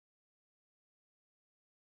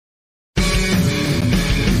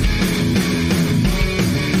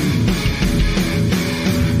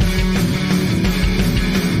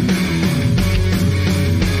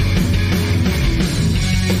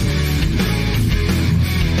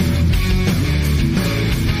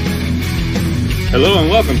Hello and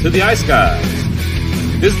welcome to the Ice Guys.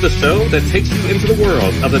 This is the show that takes you into the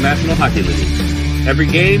world of the National Hockey League. Every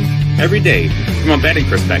game, every day, from a betting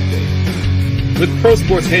perspective. With pro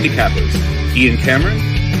sports handicappers, Ian Cameron,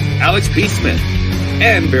 Alex B. Smith,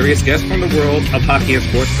 and various guests from the world of hockey and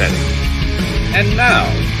sports betting. And now,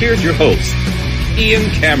 here's your host, Ian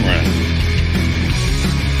Cameron.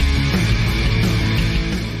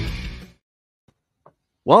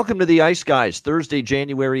 Welcome to the Ice Guys, Thursday,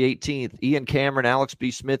 January 18th. Ian Cameron, Alex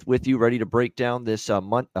B. Smith with you, ready to break down this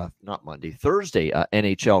Thursday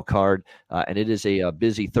NHL card. And it is a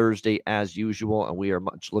busy Thursday as usual, and we are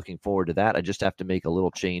much looking forward to that. I just have to make a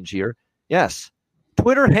little change here. Yes,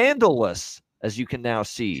 Twitter handleless, as you can now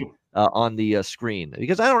see on the screen,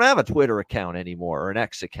 because I don't have a Twitter account anymore or an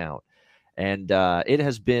X account. And it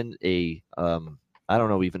has been I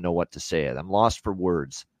don't even know what to say. I'm lost for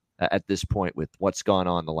words at this point with what's gone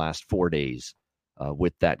on the last 4 days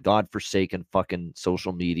with that godforsaken fucking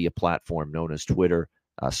social media platform known as Twitter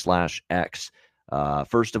 /X.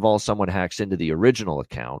 First of all, someone hacks into the original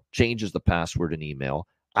account, changes the password and email.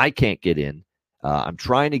 I can't get in. I'm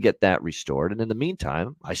trying to get that restored. And in the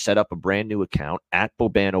meantime, I set up a brand new account at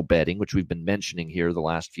Bobano Betting, which we've been mentioning here the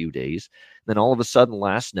last few days. Then all of a sudden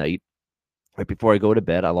last night, right before I go to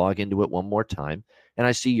bed, I log into it one more time, and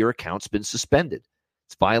I see your account's been suspended.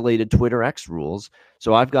 It's violated Twitter X rules.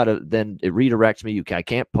 So I've got to, then it redirects me. I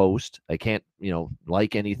can't post. I can't,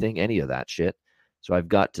 like anything, any of that shit. So I've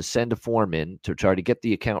got to send a form in to try to get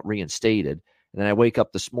the account reinstated. And then I wake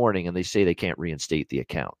up this morning and they say they can't reinstate the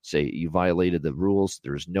account. Say you violated the rules.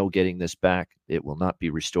 There's no getting this back. It will not be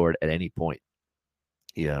restored at any point.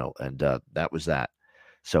 And that was that.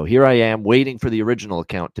 So here I am waiting for the original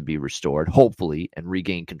account to be restored, hopefully, and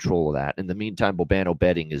regain control of that. In the meantime, Bobano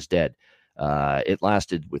Betting is dead. It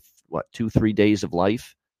lasted with 2-3 days of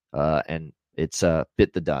life, and it's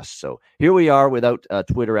bit the dust. So here we are without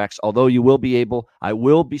Twitter X, although I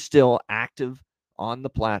will be still active on the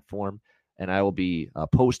platform, and I will be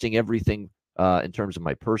posting everything in terms of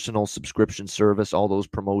my personal subscription service, all those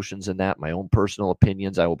promotions and that, my own personal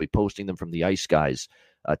opinions. I will be posting them from the Ice Guys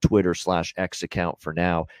Twitter /X account for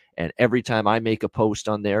now. And every time I make a post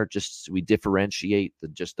on there, we differentiate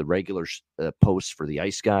the regular posts for the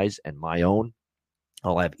Ice Guys and my own.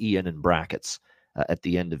 I'll have Ian in brackets at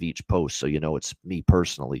the end of each post, so it's me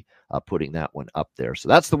personally putting that one up there. So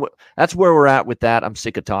that's where we're at with that. I'm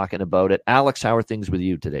sick of talking about it. Alex, how are things with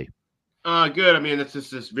you today? Good. I mean, it's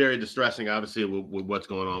just very distressing, obviously, with what's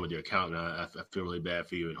going on with your account. And I feel really bad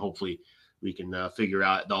for you, and hopefully we can figure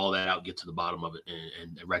out all that out, get to the bottom of it,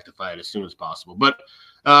 and rectify it as soon as possible. But,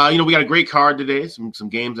 we got a great card today, some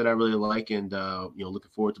games that I really like, and,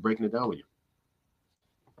 looking forward to breaking it down with you.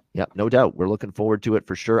 Yeah, no doubt. We're looking forward to it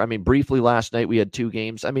for sure. I mean, briefly last night we had 2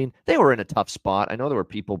 games. I mean, they were in a tough spot. I know there were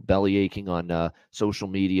people belly aching on social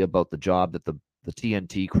media about the job that the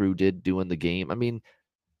TNT crew did doing the game. I mean,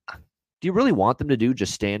 do you really want them to do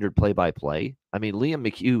just standard play-by-play? I mean, Liam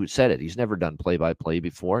McHugh said it. He's never done play-by-play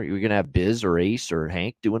before. You're going to have Biz or Ace or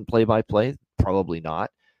Hank doing play-by-play? Probably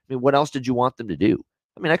not. I mean, what else did you want them to do?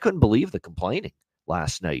 I mean, I couldn't believe the complaining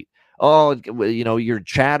last night. Oh, your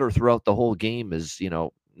chatter throughout the whole game is,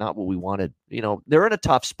 not what we wanted. They're in a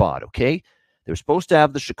tough spot, okay? They were supposed to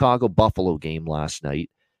have the Chicago-Buffalo game last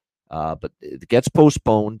night, but it gets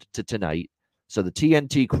postponed to tonight. So the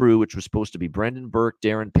TNT crew, which was supposed to be Brendan Burke,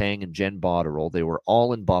 Darren Pang, and Jen Botterill, they were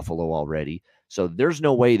all in Buffalo already. So there's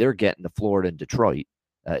no way they're getting to Florida and Detroit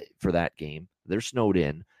for that game. They're snowed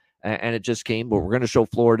in. And it just came, but we're going to show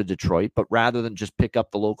Florida, Detroit. But rather than just pick up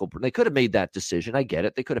the local, they could have made that decision. I get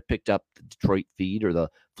it. They could have picked up the Detroit feed or the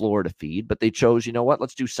Florida feed. But they chose,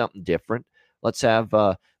 let's do something different. Let's have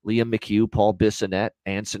Liam McHugh, Paul Bissonnette,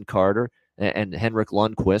 Anson Carter, and Henrik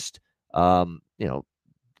Lundqvist,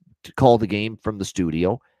 to call the game from the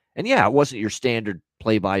studio. And yeah, it wasn't your standard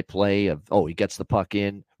play-by-play of, he gets the puck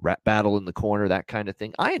in, battle in the corner, that kind of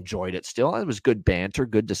thing. I enjoyed it still. It was good banter,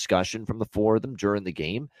 good discussion from the 4 of them during the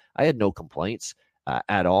game. I had no complaints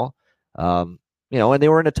at all. And they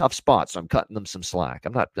were in a tough spot, so I'm cutting them some slack.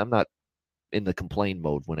 I'm not in the complain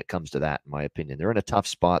mode when it comes to that, in my opinion. They're in a tough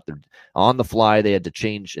spot. They're on the fly. They had to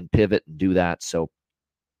change and pivot and do that. So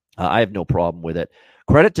I have no problem with it.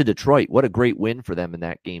 Credit to Detroit. What a great win for them in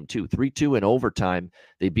that game, too. 3-2 in overtime.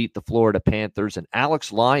 They beat the Florida Panthers. And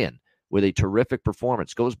Alex Lyon, with a terrific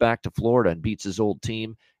performance, goes back to Florida and beats his old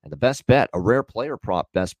team. And the best bet, a rare player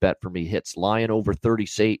prop best bet for me, hits Lyon over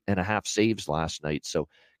 30.5 saves last night. So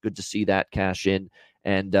good to see that cash in.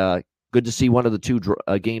 And good to see one of the 2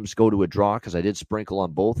 games go to a draw, because I did sprinkle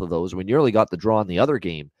on both of those. We nearly got the draw in the other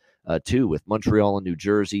game, too, with Montreal and New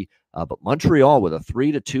Jersey. But Montreal with a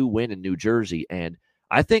 3-2 win in New Jersey. And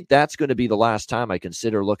I think that's going to be the last time I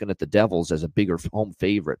consider looking at the Devils as a bigger home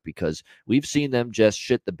favorite, because we've seen them just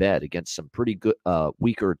shit the bed against some pretty good,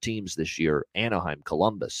 weaker teams this year. Anaheim,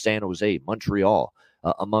 Columbus, San Jose, Montreal,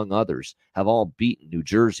 among others, have all beaten New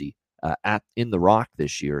Jersey in the Rock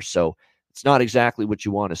this year. So it's not exactly what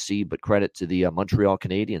you want to see, but credit to the Montreal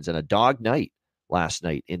Canadiens, and a dog night last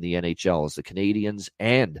night in the NHL as the Canadiens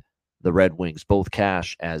and the Red Wings both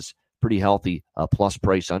cash as pretty healthy plus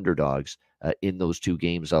price underdogs in those two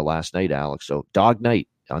games last night, Alex. So dog night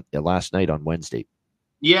last night on Wednesday.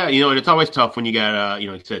 Yeah, and it's always tough when you got, like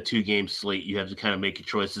you said, 2-game slate. You have to kind of make your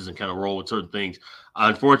choices and kind of roll with certain things.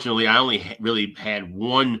 Unfortunately, I only really had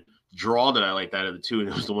one draw that I liked out of the two, and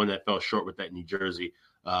it was the one that fell short with that New Jersey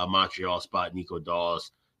Montreal spot. Nico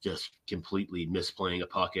Dawes just completely misplaying a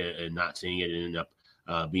puck and not seeing it, and ended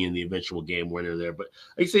up being the eventual game winner there. But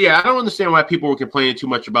like I said, I don't understand why people were complaining too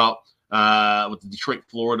much about with the Detroit,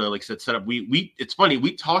 Florida, like I said, setup. It's funny,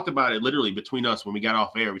 we talked about it literally between us when we got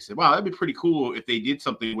off air. We said, wow, that'd be pretty cool if they did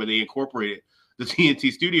something where they incorporated the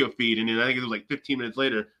TNT studio feed. And then I think it was like 15 minutes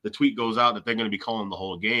later, the tweet goes out that they're going to be calling the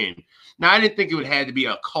whole game. Now, I didn't think it would have to be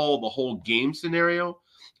a call the whole game scenario.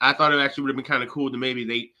 I thought it actually would have been kind of cool to maybe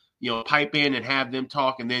they, pipe in and have them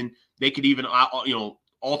talk, and then they could even,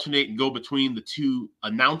 alternate and go between the two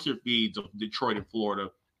announcer feeds of Detroit and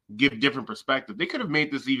Florida, give different perspective. They could have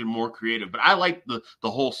made this even more creative, but I like the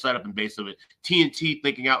whole setup and base of it. TNT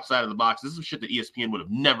thinking outside of the box. This is shit that ESPN would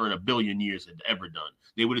have never in a billion years had ever done.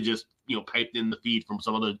 They would have just, piped in the feed from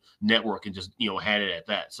some other network and just, had it at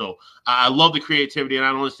that. So I love the creativity, and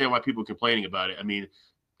I don't understand why people are complaining about it. I mean,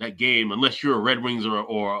 that game, unless you're a Red Wings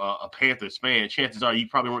or a Panthers fan, chances are you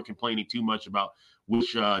probably weren't complaining too much about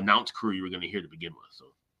which announce crew you were going to hear to begin with. So.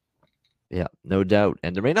 Yeah, no doubt.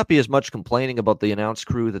 And there may not be as much complaining about the announced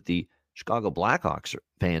crew that the Chicago Blackhawks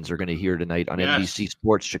fans are going to hear tonight on NBC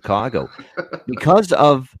Sports Chicago, because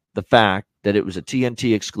of the fact that it was a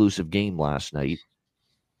TNT exclusive game last night.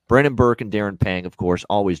 Brendan Burke and Darren Pang, of course,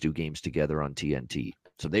 always do games together on TNT.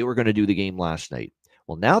 So they were going to do the game last night.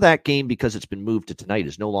 Well, now that game, because it's been moved to tonight,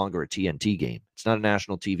 is no longer a TNT game. It's not a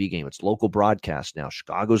national TV game. It's local broadcast now.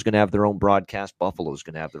 Chicago's going to have their own broadcast. Buffalo's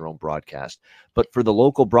going to have their own broadcast. But for the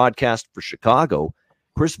local broadcast for Chicago,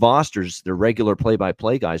 Chris Voster's, their regular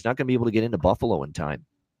play-by-play guy, is not going to be able to get into Buffalo in time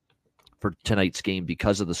for tonight's game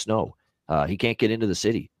because of the snow. He can't get into the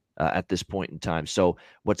city at this point in time. So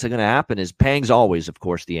what's going to happen is Pang's always, of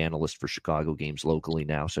course, the analyst for Chicago games locally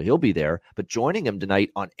now. So he'll be there. But joining him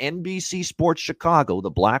tonight on NBC Sports Chicago,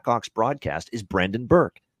 the Blackhawks broadcast, is Brendan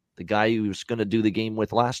Burke, the guy who was going to do the game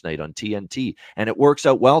with last night on TNT. And it works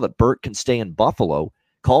out well that Burke can stay in Buffalo,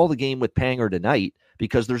 call the game with Panger tonight,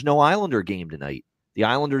 because there's no Islander game tonight. The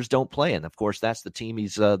Islanders don't play. And, of course, that's the team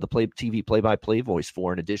he's the TV play-by-play voice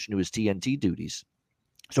for, in addition to his TNT duties.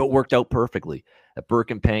 So it worked out perfectly that Burke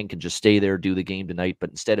and Pang can just stay there, do the game tonight.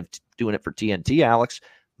 But instead of doing it for TNT, Alex,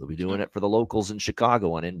 they'll be doing it for the locals in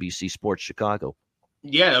Chicago on NBC Sports Chicago.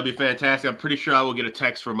 Yeah, that'll be fantastic. I'm pretty sure I will get a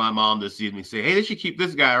text from my mom this evening saying, hey, they should keep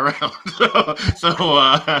this guy around.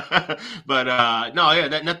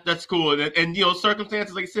 That's cool. And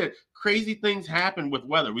circumstances, like I said, crazy things happen with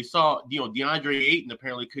weather. We saw, DeAndre Ayton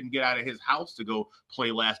apparently couldn't get out of his house to go play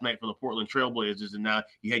last night for the Portland Trailblazers, and now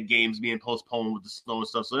you had games being postponed with the snow and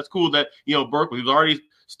stuff. So that's cool that, Berkeley was already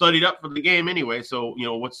studied up for the game anyway. So,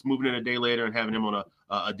 what's moving in a day later and having him on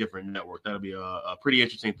a different network, that'll be a pretty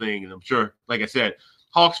interesting thing. And I'm sure, like I said,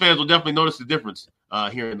 Hawks fans will definitely notice the difference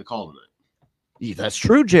here in the call tonight. Yeah, that's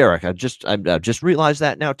true, Jarek. I've just realized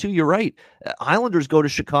that now too. You're right. Islanders go to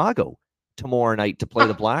Chicago tomorrow night to play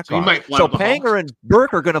the Blackhawks. So Panger and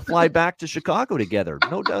Burke are going to fly back to Chicago together.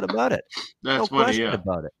 No doubt about it. That's no question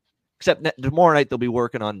about it. Except tomorrow night they'll be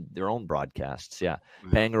working on their own broadcasts. Yeah,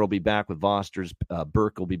 Panger will be back with Voster's.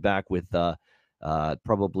 Burke will be back with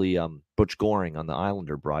probably Butch Goring on the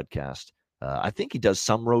Islander broadcast. I think he does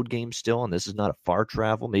some road games still, and this is not a far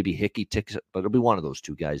travel. Maybe Hickey ticks it, but it'll be one of those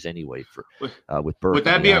two guys anyway. With Burke, would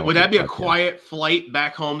that be a quiet flight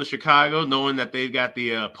back home to Chicago, knowing that they've got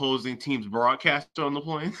the opposing team's broadcaster on the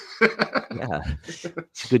plane? Yeah, it's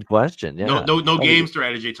a good question. Yeah, no game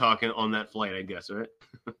strategy talking on that flight, I guess, right?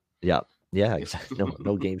 Yeah, exactly.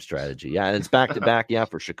 No game strategy. Yeah, and it's back to back. Yeah,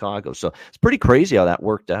 for Chicago. So it's pretty crazy how that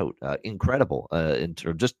worked out. Incredible in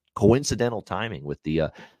terms of just coincidental timing with the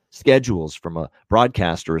schedules from a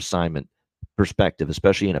broadcaster assignment perspective,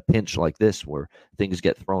 especially in a pinch like this where things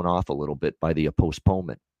get thrown off a little bit by the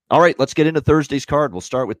postponement. All right, let's get into Thursday's card. We'll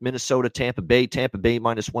start with Minnesota, Tampa Bay. Tampa Bay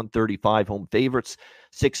minus 135 home favorites,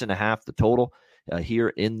 6.5 the total here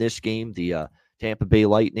in this game. The Tampa Bay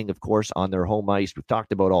Lightning, of course, on their home ice. We've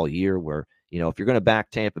talked about all year where, if you're going to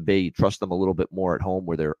back Tampa Bay, you trust them a little bit more at home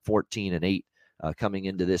where they're 14-8 coming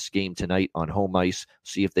into this game tonight on home ice.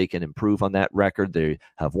 See if they can improve on that record. They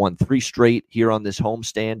have won 3 straight here on this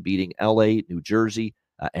homestand, beating LA, New Jersey,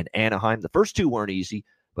 and Anaheim. The first 2 weren't easy,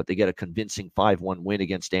 but they get a convincing 5-1 win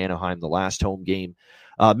against Anaheim the last home game.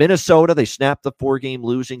 Minnesota, they snapped the 4-game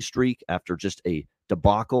losing streak after just a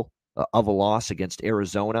debacle of a loss against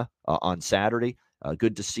Arizona on Saturday.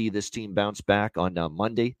 Good to see this team bounce back on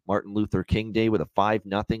Monday, Martin Luther King Day, with a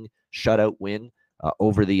 5-0 shutout win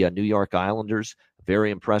over the New York Islanders.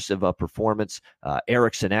 Very impressive performance.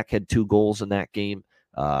 Eriksson Ek had 2 goals in that game.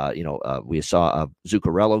 We saw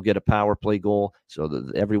Zuccarello get a power play goal,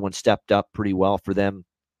 so everyone stepped up pretty well for them.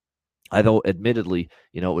 Although, admittedly,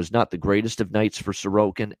 it was not the greatest of nights for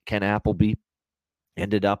Sorokin. Ken Appleby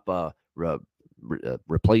ended up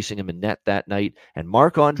replacing him in net that night. And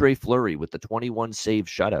Marc-Andre Fleury with the 21-save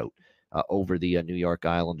shutout over the New York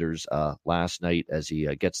Islanders last night as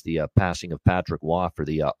he gets the passing of Patrick Waugh for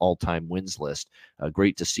the all-time wins list.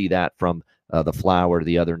 Great to see that from the Flower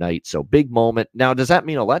the other night. So big moment. Now, does that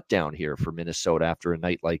mean a letdown here for Minnesota after a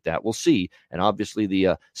night like that? We'll see. And obviously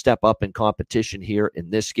the step up in competition here in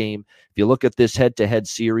this game. If you look at this head-to-head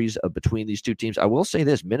series between these two teams, I will say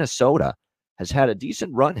this: Minnesota has had a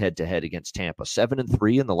decent run head-to-head against Tampa,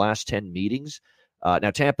 7-3 in the last 10 meetings.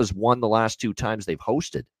 Now, Tampa's won the last 2 times they've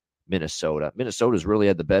hosted Minnesota. Minnesota's really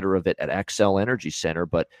had the better of it at Xcel Energy Center.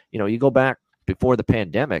 But, you go back before the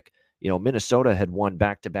pandemic, Minnesota had won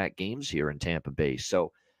back-to-back games here in Tampa Bay.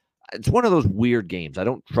 So it's one of those weird games. I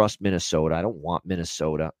don't trust Minnesota. I don't want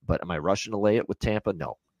Minnesota. But am I rushing to lay it with Tampa?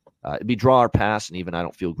 No. It'd be draw or pass, and even I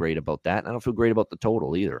don't feel great about that. And I don't feel great about the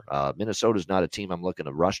total either. Minnesota's not a team I'm looking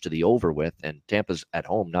to rush to the over with, and Tampa's at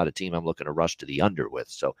home, not a team I'm looking to rush to the under with.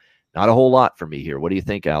 So not a whole lot for me here. What do you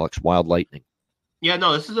think, Alex? Wild Lightning. Yeah,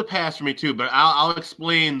 no, this is a pass for me too, but I'll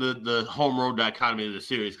explain the home road dichotomy of the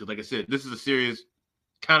series, because like I said, this is a series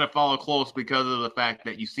kind of follow close because of the fact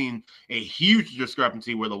that you've seen a huge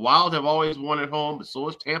discrepancy where the Wild have always won at home, but so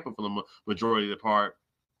has Tampa for the majority of the part.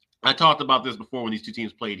 I talked about this before when these two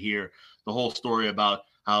teams played here, the whole story about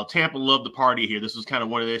how Tampa loved the party here. This was kind of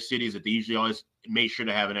one of their cities that they usually always made sure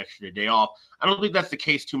to have an extra day off. I don't think that's the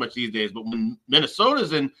case too much these days, but when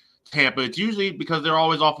Minnesota's in Tampa, it's usually because they're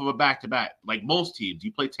always off of a back-to-back. Like most teams,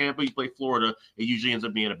 you play Tampa, you play Florida, it usually ends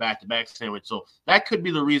up being a back-to-back sandwich. So that could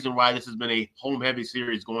be the reason why this has been a home-heavy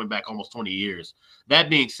series going back almost 20 years.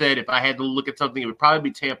 That being said, if I had to look at something, it would probably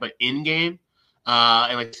be Tampa in-game.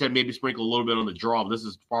 And like I said, maybe sprinkle a little bit on the draw, but this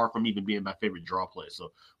is far from even being my favorite draw play.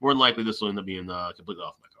 So more than likely, this will end up being completely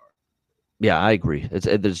off my card. Yeah, I agree.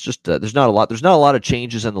 There's not a lot. There's not a lot of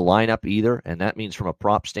changes in the lineup either, and that means from a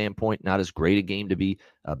prop standpoint, not as great a game to be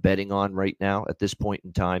betting on right now at this point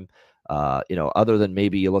in time. Other than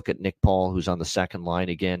maybe you look at Nick Paul, who's on the second line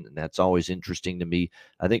again, and that's always interesting to me.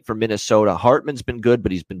 I think for Minnesota, Hartman's been good,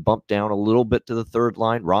 but he's been bumped down a little bit to the third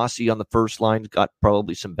line. Rossi on the first line got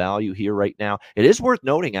probably some value here right now. It is worth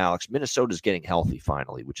noting, Alex, Minnesota's getting healthy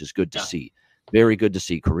finally, which is good to see. Very good to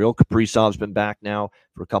see. Kirill Kaprizov's been back now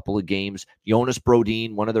for a couple of games. Jonas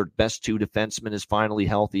Brodin, one of their best 2 defensemen, is finally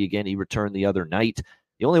healthy again. He returned the other night.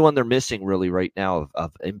 The only one they're missing really right now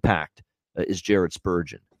of impact is Jared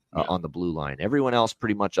Spurgeon. On the blue line. Everyone else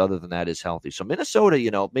pretty much other than that is healthy. So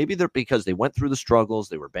Minnesota, maybe they're because they went through the struggles.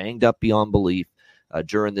 They were banged up beyond belief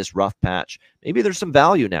during this rough patch. Maybe there's some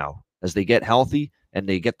value now as they get healthy and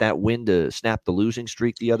they get that win to snap the losing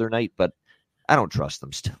streak the other night. But I don't trust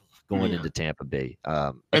them still going into Tampa Bay.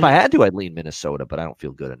 If I had to, I'd lean Minnesota, but I don't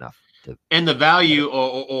feel good enough. And the value,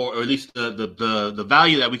 or at least the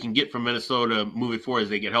value that we can get from Minnesota moving forward as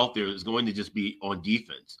they get healthier is going to just be on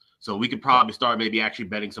defense. So we could probably start maybe actually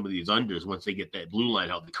betting some of these unders once they get that blue line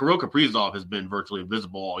healthy. Kirill Kaprizov has been virtually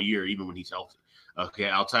invisible all year, even when he's healthy. Okay,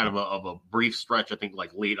 outside of a brief stretch, I think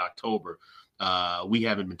like late October, we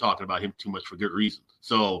haven't been talking about him too much for good reason.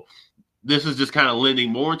 So this is just kind of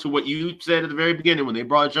lending more to what you said at the very beginning when they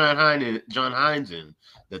brought John Hines in,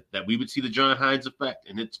 that we would see the John Hines effect,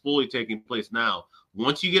 and it's fully taking place now.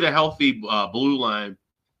 Once you get a healthy blue line,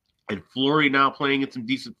 and Fleury now playing in some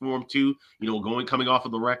decent form too, coming off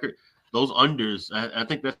of the record, those unders, I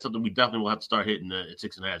think that's something we definitely will have to start hitting at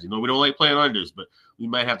 6.5. We don't like playing unders, but we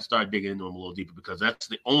might have to start digging into them a little deeper because that's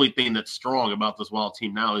the only thing that's strong about this Wild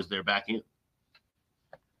team now is their back end.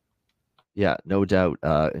 Yeah, no doubt,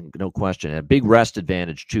 no question. A big rest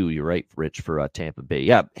advantage too. You're right, Rich, for Tampa Bay.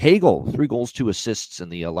 Yeah, Hagel, 3 goals, 2 assists in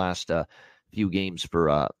the last few games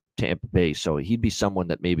for Tampa Bay, so he'd be someone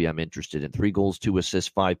that maybe I'm interested in. 3 goals, 2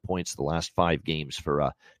 assists, 5 points the last 5 games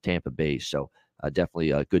for Tampa Bay, so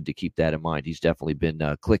definitely good to keep that in mind. He's definitely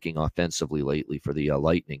been clicking offensively lately for the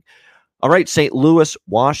Lightning. All right, St. Louis,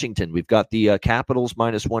 Washington. We've got the Capitals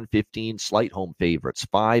minus 115, slight home favorites,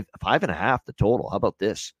 5.5 the total. How about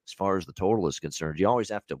this? As far as the total is concerned, you always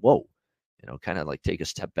have to, kind of like take a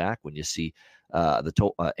step back when you see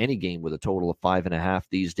any game with a total of 5.5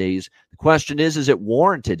 these days. The question is it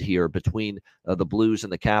warranted here between the Blues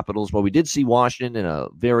and the Capitals? Well, we did see Washington in a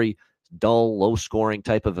very dull, low-scoring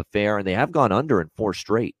type of affair, and they have gone under in 4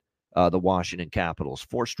 straight, the Washington Capitals.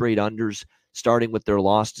 4 straight unders, starting with their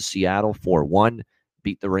loss to Seattle 4-1,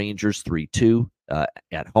 beat the Rangers 3-2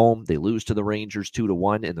 at home. They lose to the Rangers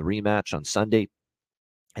 2-1 in the rematch on Sunday,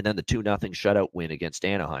 and then the 2-0 shutout win against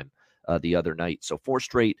Anaheim the other night. So 4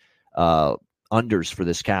 straight unders for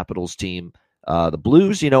this Capitals team. The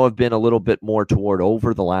Blues, have been a little bit more toward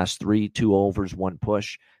over the last 3, 2 overs, 1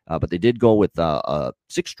 push. But they did go with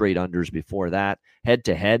 6 straight unders before that.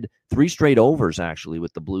 Head-to-head, 3 straight overs, actually,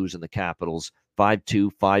 with the Blues and the Capitals. 5-2,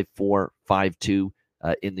 5-4, 5-2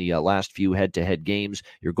 in the last few head-to-head games.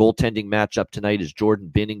 Your goaltending matchup tonight is Jordan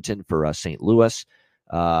Binnington for St. Louis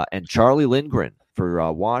and Charlie Lindgren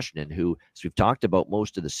for Washington, who, as we've talked about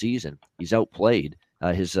most of the season, he's outplayed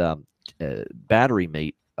his battery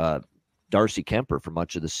mate, Darcy Kemper, for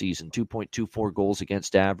much of the season. 2.24 goals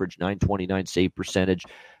against average, .929 save percentage.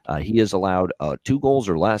 He has allowed 2 goals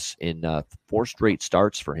or less in 4 straight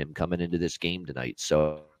starts for him coming into this game tonight.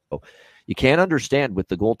 So you can't understand, with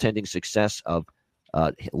the goaltending success of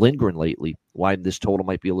Lindgren lately, why this total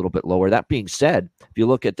might be a little bit lower. That being said, if you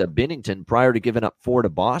look at Binnington, prior to giving up 4 to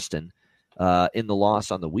Boston in the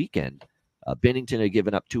loss on the weekend, Binnington had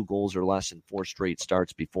given up 2 goals or less in 4 straight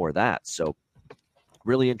starts before that. So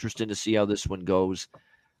really interesting to see how this one goes.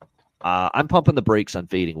 I'm pumping the brakes on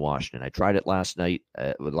fading Washington. I tried it last night,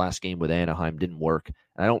 with last game with Anaheim, didn't work.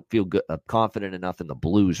 I don't feel confident enough in the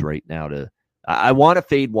Blues right now to. I want to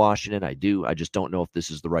fade Washington. I do. I just don't know if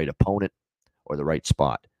this is the right opponent or the right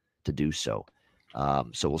spot to do so.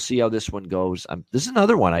 So we'll see how this one goes. This is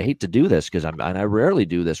another one. I hate to do this because I rarely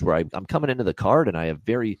do this, where I'm coming into the card and I have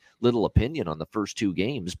very little opinion on the first 2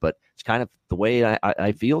 games, but it's kind of the way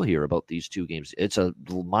I feel here about these 2 games. It's a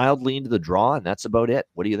mild lean to the draw, and that's about it.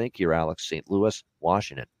 What do you think here, Alex? St. Louis,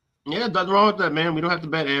 Washington. Yeah, nothing wrong with that, man. We don't have to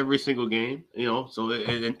bet every single game, So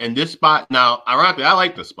in this spot now, ironically, I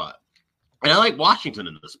like this spot. And I like Washington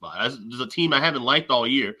in this spot. There's a team I haven't liked all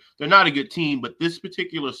year. They're not a good team, but this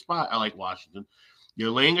particular spot, I like Washington. You're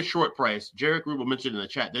laying a short price. Jarek Rubel mentioned in the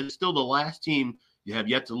chat, they're still the last team you have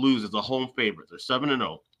yet to lose as a home favorite. They're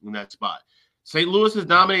 7-0 in that spot. St. Louis is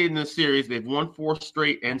dominated in this series. They've won 4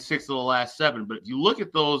 straight and 6 of the last 7. But if you look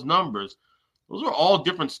at those numbers, those are all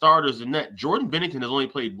different starters in net. Jordan Binnington has only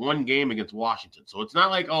played 1 game against Washington. So it's not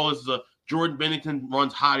like, this is a Jordan Binnington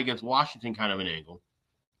runs hot against Washington kind of an angle.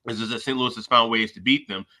 This is that St. Louis has found ways to beat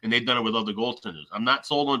them, and they've done it with other goaltenders. I'm not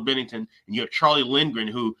sold on Binnington, and you have Charlie Lindgren,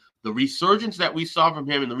 who the resurgence that we saw from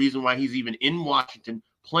him and the reason why he's even in Washington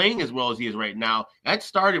playing as well as he is right now, that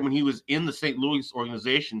started when he was in the St. Louis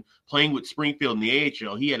organization playing with Springfield in the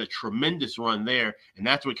AHL. He had a tremendous run there, and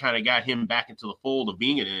that's what kind of got him back into the fold of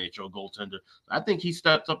being an NHL goaltender. I think he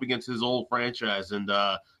steps up against his old franchise and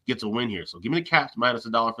gets a win here. So give me the Caps minus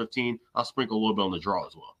 $1.15. I'll sprinkle a little bit on the draw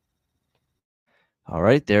as well. All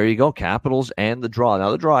right, there you go. Capitals and the draw.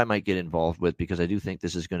 Now, the draw I might get involved with because I do think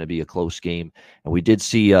this is going to be a close game. And we did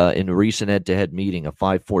see in a recent head-to-head meeting a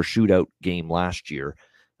 5-4 shootout game last year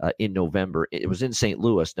in November. It was in St.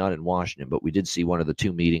 Louis, not in Washington, but we did see one of the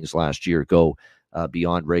 2 meetings last year go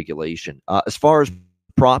beyond regulation. As far as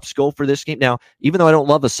props go for this game, now, even though I don't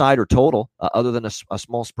love a side or total, other than a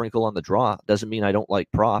small sprinkle on the draw, doesn't mean I don't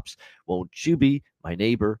like props. Won't you be? My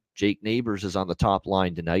neighbor, Jake Neighbors, is on the top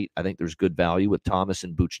line tonight. I think there's good value with Thomas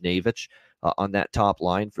and Buchnevich on that top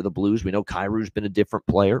line for the Blues. We know Kairu's been a different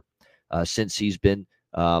player since he's been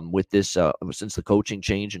with this, since the coaching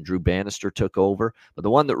change and Drew Bannister took over. But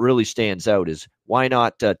the one that really stands out is why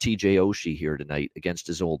not TJ Oshie here tonight against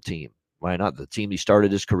his old team? Why not the team he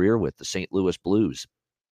started his career with, the St. Louis Blues?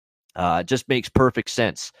 It just makes perfect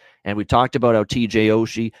sense. And we talked about how TJ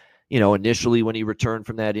Oshie, initially when he returned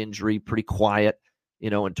from that injury, pretty quiet,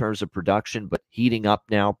 in terms of production, but heating up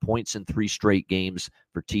now, points in 3 straight games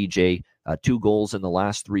for TJ, 2 goals in the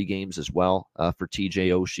last 3 games as well for TJ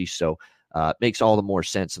Oshie. So it makes all the more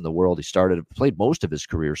sense in the world. He played most of his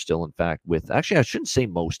career still, in fact, actually, I shouldn't say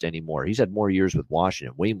most anymore. He's had more years with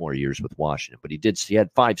Washington, way more years with Washington, but he had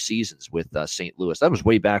 5 seasons with St. Louis. That was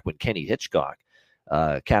way back when Kenny Hitchcock,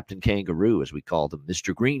 Captain Kangaroo, as we called him,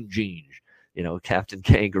 Mr. Green Jeans, Captain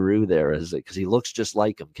Kangaroo there, because he looks just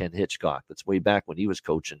like him, Ken Hitchcock. That's way back when he was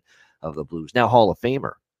coaching of the Blues. Now Hall of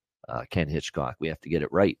Famer, Ken Hitchcock. We have to get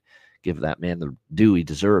it right. give that man the due he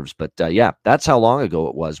deserves. But yeah, that's how long ago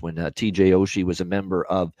it was when TJ Oshie was a member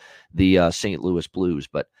of the St. Louis Blues.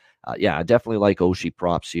 But yeah, I definitely like Oshie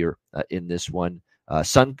props here in this one.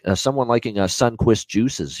 Someone liking Sundqvist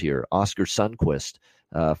juices here, Oscar Sundqvist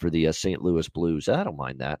for the St. Louis Blues. I don't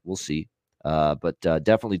mind that. We'll see. But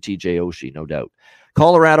definitely TJ Oshie, no doubt.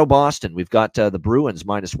 Colorado, Boston. We've got the Bruins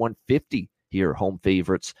minus 150 here, home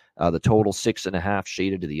favorites. The total 6.5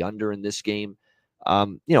 shaded to the under in this game.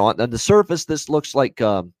 On the surface, this looks like,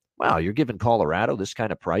 wow, you're giving Colorado this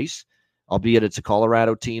kind of price, albeit it's a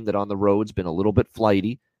Colorado team that on the road's been a little bit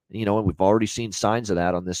flighty. And we've already seen signs of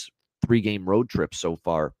that on this 3-game road trip so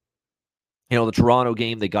far. The Toronto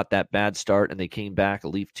game, they got that bad start and they came back, a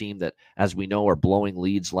Leaf team that, as we know, are blowing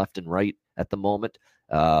leads left and right at the moment.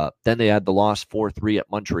 Then they had the loss 4-3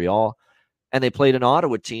 at Montreal, and they played an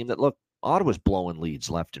Ottawa team that, look, Ottawa's blowing leads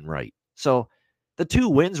left and right. So the 2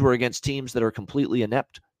 wins were against teams that are completely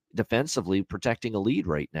inept defensively, protecting a lead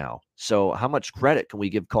right now. So how much credit can we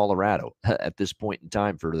give Colorado at this point in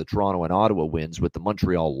time for the Toronto and Ottawa wins with the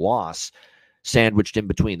Montreal loss sandwiched in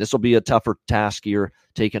between? This will be a tougher task here,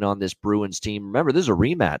 taking on this Bruins team. Remember, this is a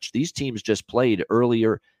rematch. These teams just played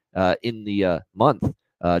earlier in the month,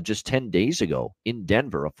 just 10 days ago in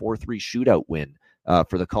Denver, a 4-3 shootout win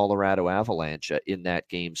for the Colorado Avalanche in that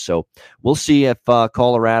game. So we'll see if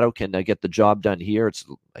Colorado can get the job done here. It's,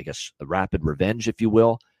 I guess, a rapid revenge, if you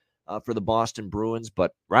will, for the Boston Bruins.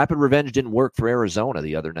 But rapid revenge didn't work for Arizona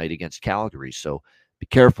the other night against Calgary. So be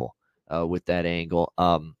careful with that angle.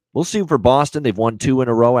 We'll see for Boston. They've won 2 in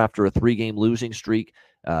a row after a 3-game losing streak.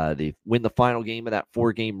 They win the final game of that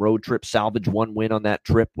 4-game road trip, salvage 1 win on that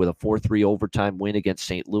trip with a 4-3 overtime win against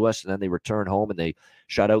St. Louis, and then they return home and they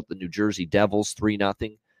shut out the New Jersey Devils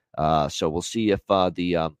 3-0. So we'll see if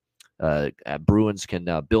the Bruins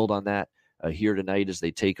can build on that here tonight as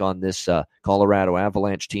they take on this Colorado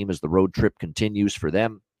Avalanche team as the road trip continues for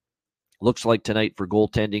them. Looks like tonight for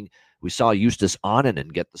goaltending, we saw Justus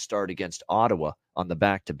Annunen get the start against Ottawa on the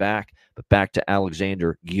back-to-back, but back to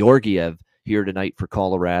Alexander Georgiev here tonight for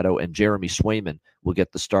Colorado, and Jeremy Swayman will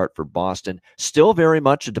get the start for Boston. Still very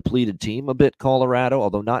much a depleted team a bit, Colorado,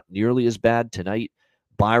 although not nearly as bad tonight.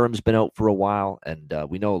 Byram's been out for a while, and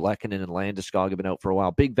we know Lehkonen and Landeskog have been out for a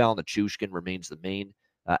while. Big Val Nichushkin remains the main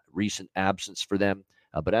recent absence for them.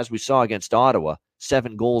 But as we saw against Ottawa,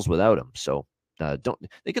 7 goals without him. So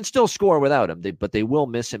they can still score without him, but they will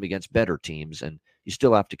miss him against better teams, and you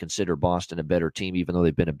still have to consider Boston a better team, even though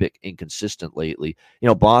they've been a bit inconsistent lately.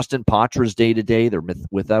 Boston, Patra's day-to-day. They're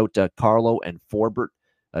without Carlo and Forbert,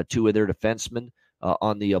 2 of their defensemen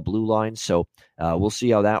on the blue line. So we'll see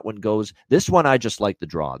how that one goes. This one, I just like the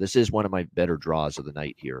draw. This is one of my better draws of the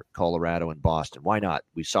night here, Colorado and Boston. Why not?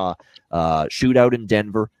 We saw shootout in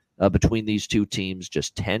Denver between these 2 teams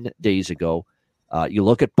just 10 days ago. You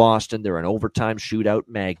look at Boston, they're an overtime shootout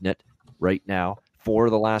magnet right now. 4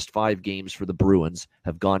 of the last 5 games for the Bruins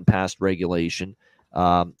have gone past regulation.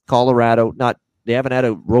 Colorado, they haven't had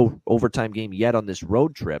a overtime game yet on this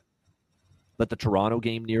road trip, but the Toronto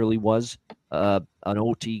game nearly was an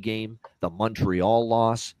OT game. The Montreal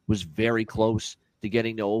loss was very close to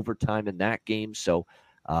getting to overtime in that game. So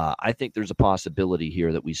I think there's a possibility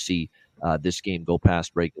here that we see this game go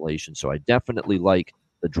past regulation. So I definitely like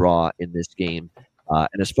the draw in this game.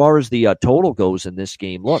 And as far as the total goes in this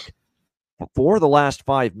game, look, 4 of the last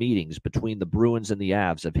 5 meetings between the Bruins and the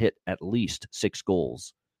Avs have hit at least 6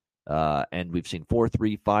 goals. And we've seen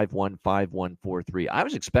 4-3, 5-1, 5-1, 4-3. I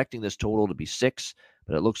was expecting this total to be 6,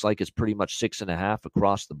 but it looks like it's pretty much 6.5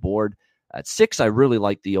 across the board. At 6, I really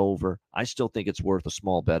like the over. I still think it's worth a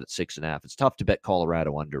small bet at 6.5. It's tough to bet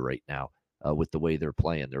Colorado under right now with the way they're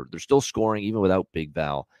playing. They're still scoring even without Big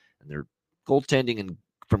Val, and they're goaltending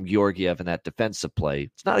from Georgiev and that defensive play.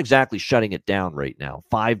 It's not exactly shutting it down right now.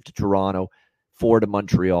 5 to Toronto, 4 to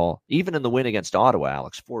Montreal. Even in the win against Ottawa,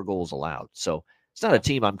 Alex, 4 goals allowed. So it's not a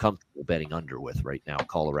team I'm comfortable betting under with right now,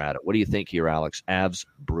 Colorado. What do you think here, Alex? Avs,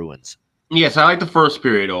 Bruins. Yes, I like the first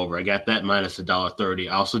period over. I got that minus $1.30.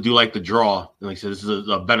 I also do like the draw. Like I said, this is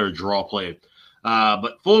a better draw play.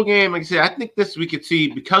 But full game, like I said, I think this we could see,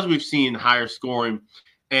 because we've seen higher scoring,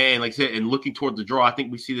 and like I said, and looking toward the draw, I think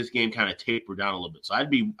we see this game kind of taper down a little bit. So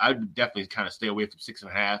I'd definitely kind of stay away from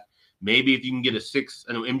 6.5. Maybe if you can get a 6,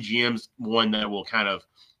 I know MGM's one that will kind of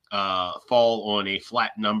fall on a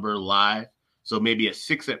flat number live. So maybe a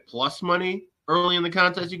 6 at plus money early in the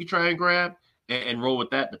contest you could try and grab and roll with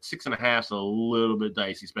that. But 6.5 is a little bit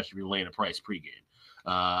dicey, especially if you're laying a price pregame.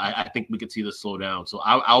 I think we could see this slow down. So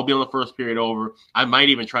I'll be on the first period over. I might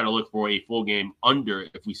even try to look for a full game under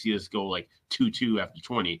if we see this go like 2-2 after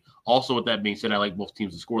 20. Also, with that being said, I like both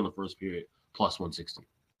teams to score in the first period plus 160.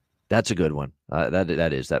 That's a good one.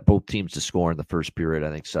 That is both teams to score in the first period. I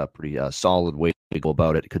think is a pretty solid way to go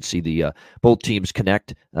about it. Could see the both teams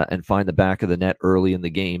connect and find the back of the net early in the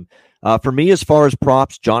game. For me, as far as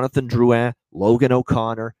props, Jonathan Drouin, Logan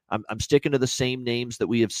O'Connor. I'm sticking to the same names that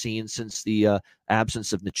we have seen since the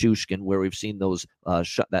absence of Nichushkin, where we've seen those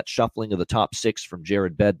that shuffling of the top six from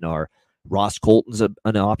Jared Bednar. Ross Colton's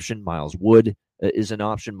an option. Miles Wood is an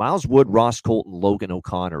option. Miles Wood, Ross Colton, Logan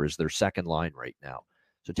O'Connor is their second line right now.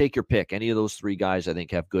 So take your pick. Any of those three guys, I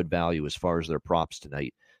think, have good value as far as their props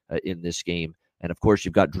tonight in this game. And, of course,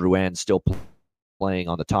 you've got Drouin still playing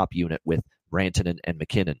on the top unit with Rantanen and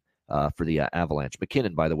McKinnon for the Avalanche.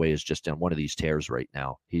 McKinnon, by the way, is just on one of these tears right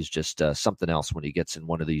now. He's just something else when he gets in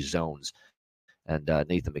one of these zones. And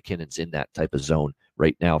Nathan McKinnon's in that type of zone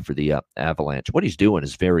right now for the Avalanche. What he's doing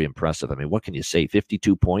is very impressive. I mean, what can you say?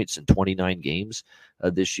 52 points in 29 games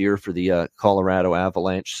this year for the Colorado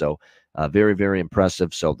Avalanche. So very, very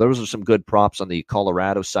impressive. So those are some good props on the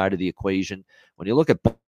Colorado side of the equation. When you look at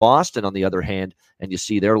Boston, on the other hand, and you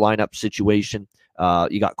see their lineup situation,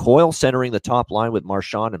 you got Coyle centering the top line with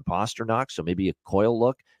Marchand and Pasternak, so maybe a Coyle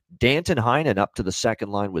look. Danton Heinen up to the second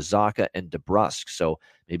line with Zacha and DeBrusk, so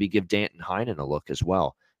maybe give Danton Heinen a look as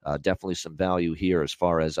well. Definitely some value here as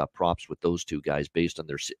far as props with those two guys based on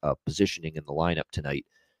their positioning in the lineup tonight.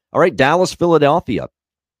 All right, Dallas, Philadelphia.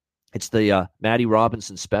 It's the Matty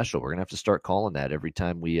Robinson special. We're going to have to start calling that every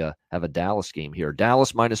time we have a Dallas game here.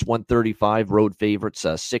 Dallas minus 135, road favorites,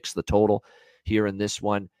 6 the total here in this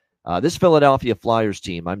one. This Philadelphia Flyers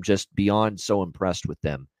team, I'm just beyond so impressed with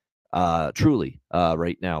them. Truly,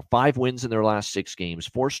 right now. 5 wins in their last 6 games,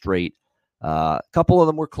 4 straight. A couple of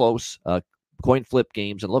them were close, coin flip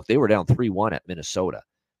games. And look, they were down 3-1 at Minnesota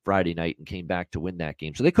Friday night and came back to win that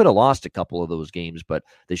game. So they could have lost a couple of those games, but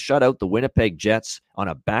they shut out the Winnipeg Jets on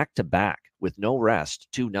a back-to-back with no rest,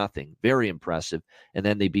 2-0. Very impressive. And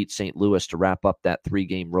then they beat St. Louis to wrap up that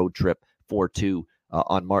 3-game road trip, 4-2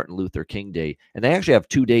 on Martin Luther King Day. And they actually have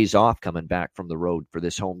 2 days off coming back from the road for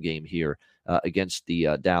this home game here against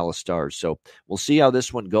the Dallas Stars. So we'll see how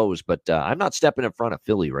this one goes, but I'm not stepping in front of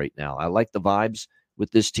Philly right now. I like the vibes with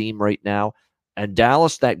this team right now. And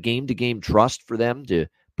Dallas, that game-to-game trust for them to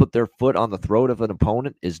put their foot on the throat of an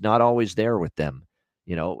opponent is not always there with them,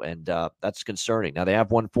 and that's concerning. Now, they have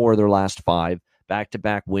won 4 of their last 5,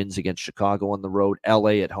 back-to-back wins against Chicago on the road,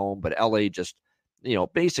 LA at home, but LA just,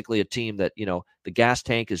 basically a team that, the gas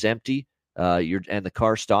tank is empty and the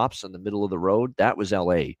car stops in the middle of the road. That was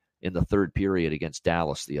LA in the third period against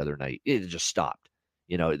Dallas the other night. It just stopped.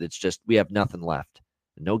 It's just, we have nothing left.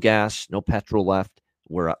 No gas, no petrol left.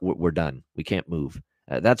 We're done. We can't move.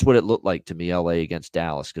 That's what it looked like to me, LA against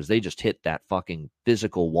Dallas, because they just hit that fucking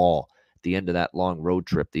physical wall at the end of that long road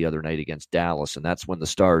trip the other night against Dallas, and that's when the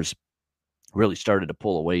Stars really started to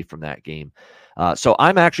pull away from that game. So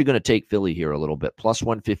I'm actually going to take Philly here a little bit, plus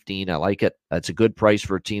 115. I like it. It's a good price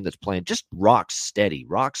for a team that's playing just rock steady,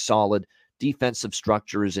 rock solid. Defensive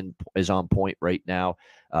structure is on point right now.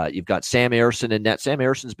 You've got Sam Ersson in net. Sam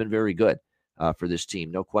Ersson's been very good for this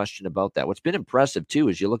team, no question about that. What's been impressive, too,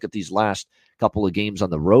 is you look at these last couple of games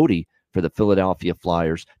on the roadie for the Philadelphia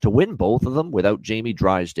Flyers, to win both of them without Jamie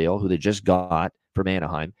Drysdale, who they just got from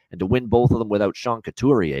Anaheim, and to win both of them without Sean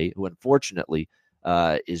Couturier, who unfortunately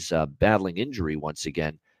is battling injury once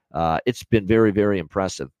again. It's been very, very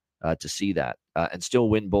impressive to see that and still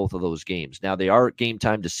win both of those games. Now, they are game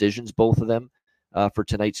time decisions, both of them, for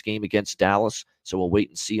tonight's game against Dallas, so we'll wait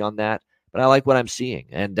and see on that. But I like what I'm seeing.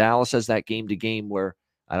 And Dallas has that game-to-game where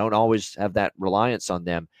I don't always have that reliance on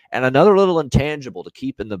them. And another little intangible to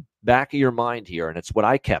keep in the back of your mind here, and it's what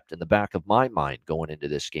I kept in the back of my mind going into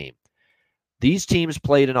this game. These teams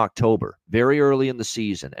played in October, very early in the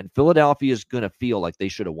season, and Philadelphia is going to feel like they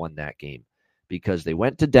should have won that game because they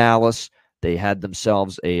went to Dallas. They had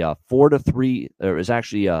themselves a 4-3. There was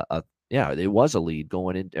actually it was a lead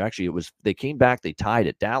going in. Actually, they came back, they tied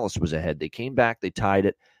it. Dallas was ahead. They came back, they tied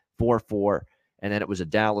it 4-4, and then it was a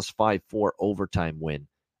Dallas 5-4 overtime win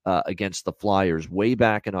against the Flyers way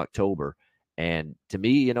back in October. And to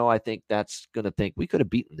me, I think that's going to think we could have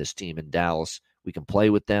beaten this team in Dallas. We can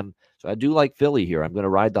play with them. So I do like Philly here. I'm going to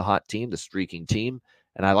ride the hot team, the streaking team,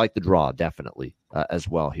 and I like the draw definitely as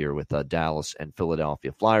well here with Dallas and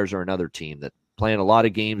Philadelphia. Flyers are another team that playing a lot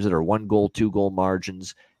of games that are 1-goal, 2-goal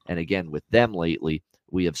margins. And again, with them lately,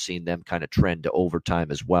 we have seen them kind of trend to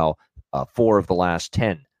overtime as well. 4 of the last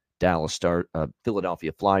 10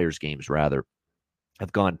 Philadelphia Flyers games, rather,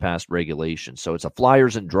 have gone past regulation. So it's a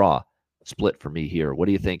Flyers and draw split for me here. What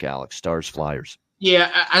do you think, Alex? Stars, Flyers?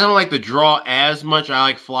 Yeah, I don't like the draw as much. I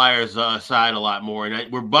like Flyers side a lot more.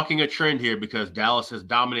 And we're bucking a trend here because Dallas has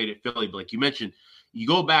dominated Philly. But like you mentioned, you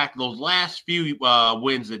go back those last few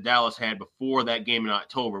wins that Dallas had before that game in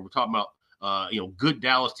October. We're talking about good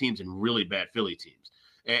Dallas teams and really bad Philly teams.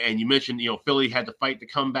 And you mentioned, Philly had to fight to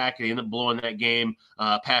come back. They ended up blowing that game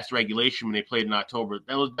past regulation when they played in October.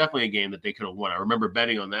 That was definitely a game that they could have won. I remember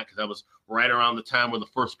betting on that because that was right around the time where the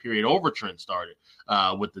first period over trend started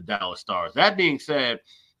with the Dallas Stars. That being said,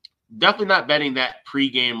 definitely not betting that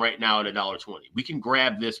pregame right now at $1.20. We can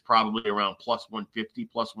grab this probably around plus 150,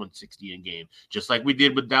 plus 160 in game, just like we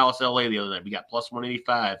did with Dallas LA the other night. We got plus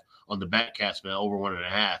 185 on the betcast over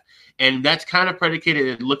 1.5. And that's kind of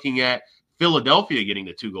predicated looking at Philadelphia getting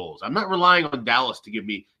the 2 goals. I'm not relying on Dallas to give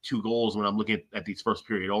me 2 goals when I'm looking at these first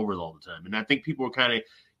period overs all the time. And I think people are kind of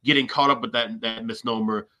getting caught up with that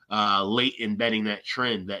misnomer late in betting that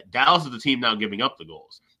trend that Dallas is the team now giving up the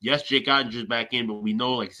goals. Yes, Jake Ottinger's back in, but we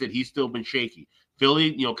know, like I said, he's still been shaky.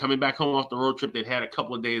 Philly, coming back home off the road trip, they've had a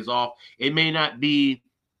couple of days off. It may not be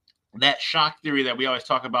that shock theory that we always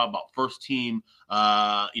talk about first team,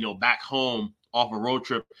 back home off a road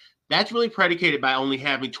trip. That's really predicated by only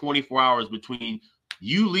having 24 hours between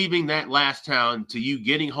you leaving that last town to you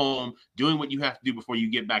getting home, doing what you have to do before you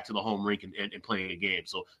get back to the home rink and playing a game.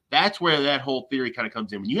 So that's where that whole theory kind of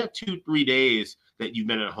comes in. When you have 2-3 days that you've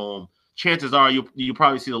been at home, chances are you'll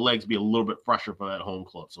probably see the legs be a little bit fresher for that home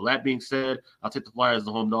club. So that being said, I'll take the Flyers as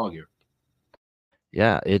the home dog here.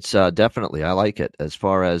 Yeah, it's definitely, I like it as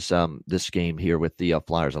far as this game here with the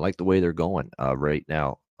Flyers. I like the way they're going right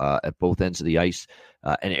now at both ends of the ice.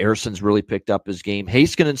 And Ersson's really picked up his game.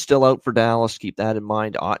 Heiskanen's still out for Dallas. Keep that in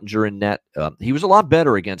mind. Ottinger in net. He was a lot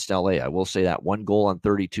better against LA. I will say that. 1 goal on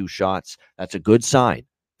 32 shots. That's a good sign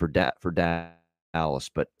for Dallas.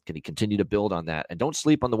 But can he continue to build on that? And don't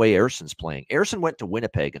sleep on the way Ersson's playing. Ersson went to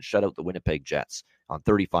Winnipeg and shut out the Winnipeg Jets on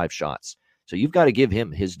 35 shots. So you've got to give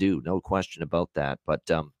him his due. No question about that. But,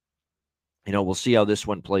 we'll see how this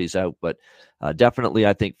one plays out. But definitely,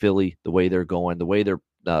 I think Philly, the way they're going, the way they're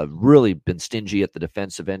really been stingy at the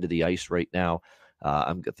defensive end of the ice right now.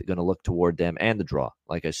 I'm going to look toward them and the draw.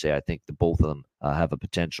 Like I say, I think the both of them have a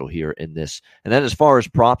potential here in this. And then as far as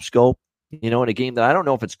props go, in a game that I don't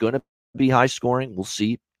know if it's going to be high scoring, we'll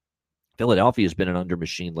see. Philadelphia has been an under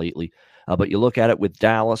machine lately. But you look at it with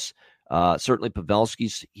Dallas, certainly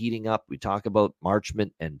Pavelski's heating up. We talk about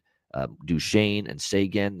Marchment and Duchesne and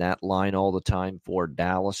Seguin, that line all the time for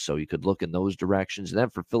Dallas. So you could look in those directions. And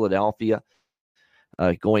then for Philadelphia,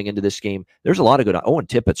 going into this game, there's a lot of good. Owen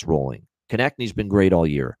Tippett's rolling. Konechny's been great all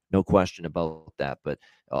year. No question about that. But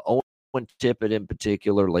Owen Tippett in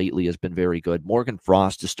particular lately has been very good. Morgan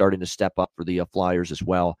Frost is starting to step up for the Flyers as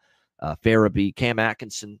well. Farabee, Cam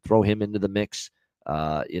Atkinson, throw him into the mix.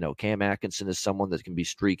 Cam Atkinson is someone that can be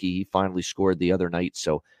streaky. He finally scored the other night.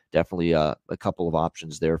 So definitely a couple of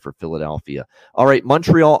options there for Philadelphia. All right,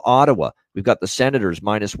 Montreal, Ottawa. We've got the Senators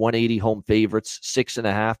minus 180 home favorites,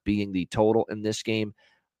 6.5 being the total in this game.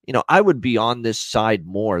 I would be on this side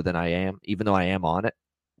more than I am, even though I am on it.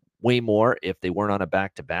 Way more if they weren't on a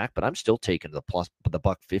back-to-back, but I'm still taking the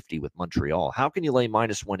 $150 with Montreal. How can you lay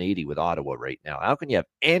minus 180 with Ottawa right now? How can you have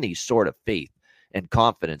any sort of faith and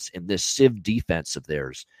confidence in this Civ defense of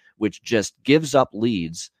theirs, which just gives up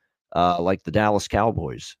leads like the Dallas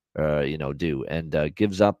Cowboys do, and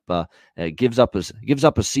gives up a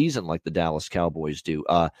season like the Dallas Cowboys do.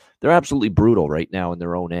 They're absolutely brutal right now in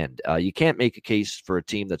their own end. You can't make a case for a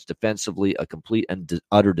team that's defensively a complete and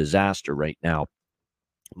utter disaster right now.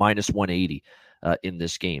 Minus 180 in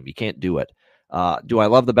this game. You can't do it. Do I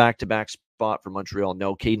love the back-to-back spot for Montreal?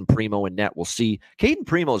 No. Caden Primo in net. We'll see. Caden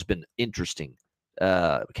Primo has been interesting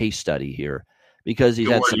case study here because he's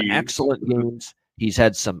had some excellent games. He's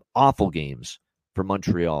had some awful games for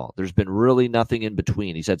Montreal. There's been really nothing in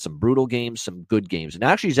between. He's had some brutal games, some good games. And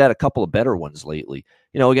actually, he's had a couple of better ones lately.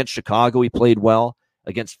 Against Chicago, he played well.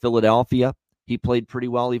 Against Philadelphia, he played pretty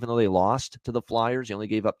well, even though they lost to the Flyers. He only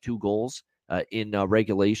gave up 2 goals in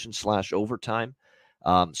regulation/overtime.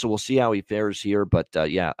 So we'll see how he fares here. But,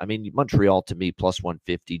 Montreal to me, plus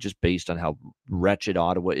 150, just based on how wretched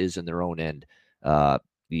Ottawa is in their own end.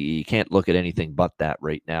 You can't look at anything but that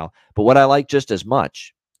right now. But what I like just as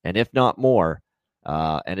much, and if not more,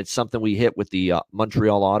 and it's something we hit with the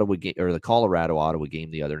Montreal-Ottawa game, or the Colorado-Ottawa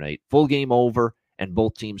game the other night, full game over and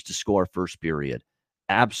both teams to score first period.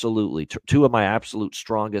 Absolutely. 2 of my absolute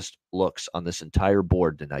strongest looks on this entire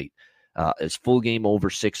board tonight. Is full game over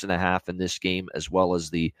 6.5 in this game, as well as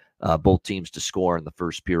the both teams to score in the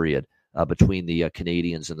first period between the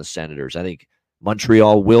Canadiens and the Senators. I think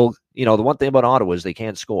Montreal will, the one thing about Ottawa is they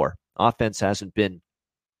can't score. Offense hasn't been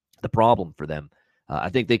the problem for them. I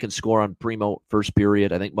think they can score on Primo first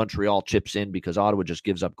period. I think Montreal chips in because Ottawa just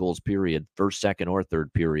gives up goals period, first, second, or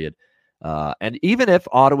third period. And even if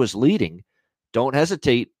Ottawa's leading, don't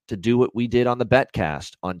hesitate to do what we did on the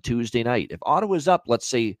BetCast on Tuesday night. If Ottawa's up, let's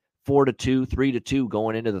say 4-2, 3-2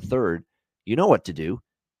 going into the third, you know what to do.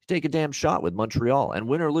 Take a damn shot with Montreal. And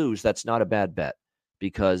win or lose, that's not a bad bet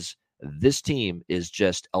because this team is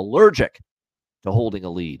just allergic to holding a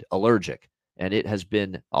lead. Allergic. And it has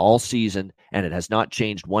been all season, and it has not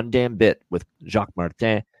changed one damn bit with Jacques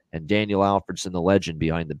Martin and Daniel Alfredson, the legend,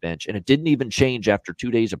 behind the bench. And it didn't even change after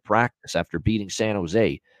 2 days of practice after beating San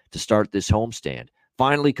Jose to start this homestand.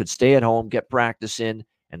 Finally could stay at home, get practice in,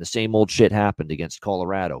 and the same old shit happened against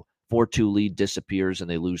Colorado. 4-2 lead disappears, and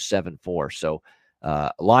they lose 7-4. So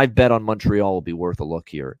a live bet on Montreal will be worth a look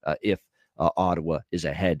here if Ottawa is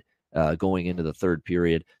ahead going into the third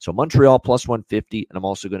period. So Montreal plus 150, and I'm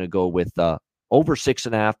also going to go with over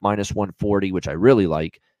 6.5 minus 140, which I really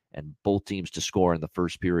like, and both teams to score in the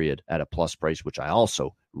first period at a plus price, which I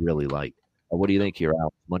also really like. What do you think here,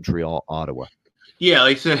 Al? Montreal, Ottawa. Yeah,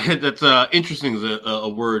 like I said, that's interesting is a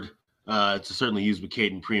word to certainly use with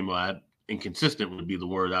Caden Primo. Inconsistent would be the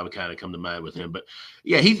word I would kind of come to mind with him. But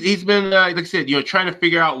yeah, he's been like I said, trying to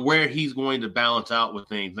figure out where he's going to balance out with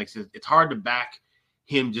things. Like I said, it's hard to back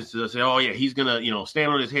him just to say, oh yeah, he's gonna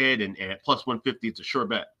stand on his head and at plus 150, it's a sure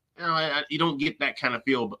bet. You don't get that kind of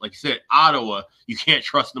feel. But like I said, Ottawa, you can't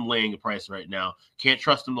trust them laying a price right now. Can't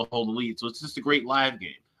trust them to hold the lead. So it's just a great live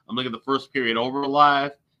game. I'm looking at the first period over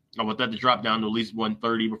live. I want that to drop down to at least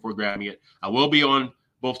 130 before grabbing it. I will be on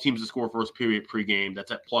both teams to score first period pregame.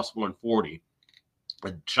 That's at plus 140.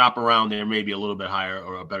 A shop around there, maybe a little bit higher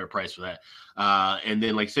or a better price for that. And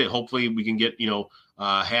then, like I said, hopefully we can get,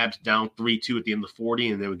 Habs down 3-2 at the end of the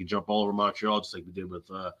 40, and then we can jump all over Montreal just like we did with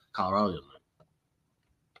Colorado.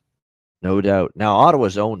 No doubt. Now,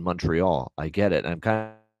 Ottawa's owned Montreal. I get it. I'm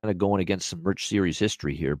kind of going against some rich series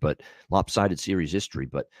history here, but lopsided series history,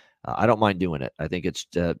 but I don't mind doing it. I think it's,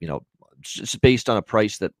 just based on a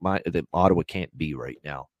price that Ottawa can't be right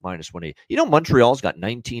now, minus 180. Montreal's got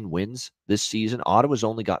 19 wins this season. Ottawa's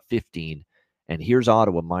only got 15, and here's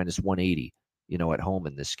Ottawa minus 180, at home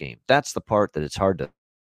in this game. That's the part that it's hard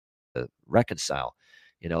to reconcile,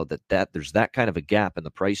 that there's that kind of a gap in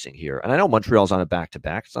the pricing here. And I know Montreal's on a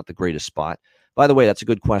back-to-back. It's not the greatest spot. By the way, that's a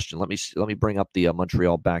good question. Let me bring up the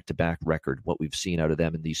Montreal back-to-back record, what we've seen out of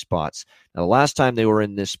them in these spots. Now, the last time they were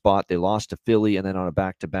in this spot, they lost to Philly, and then on a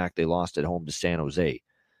back-to-back, they lost at home to San Jose.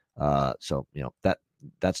 So,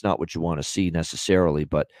 that's not what you want to see necessarily,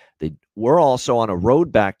 but they were also on a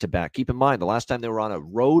road back-to-back. Keep in mind, the last time they were on a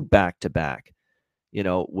road back-to-back,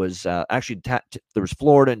 was actually there was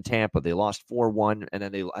Florida and Tampa. They lost 4-1, and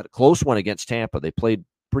then they had a close one against Tampa. They played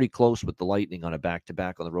pretty close with the Lightning on a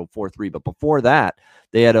back-to-back on the road, 4-3. But before that,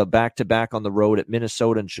 they had a back-to-back on the road at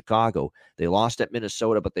Minnesota and Chicago. They lost at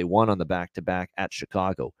Minnesota, but they won on the back-to-back at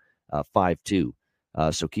Chicago, 5-2.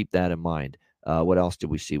 So keep that in mind. What else did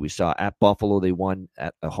we see? We saw at Buffalo, they won.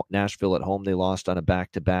 At Nashville at home, they lost on a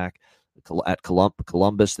back-to-back. At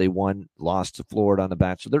Columbus, they won, lost to Florida on the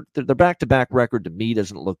back. So their back-to-back record to me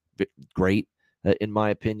doesn't look great, in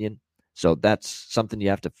my opinion. So that's something you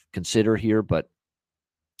have to consider here, but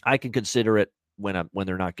I can consider it when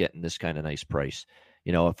they're not getting this kind of nice price.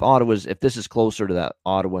 If this is closer to that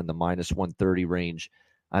Ottawa in the minus 130 range,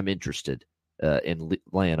 I'm interested in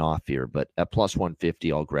laying off here. But at plus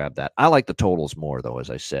 150, I'll grab that. I like the totals more, though, as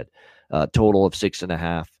I said. Total of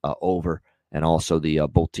 6.5 over, and also the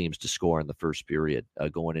both teams to score in the first period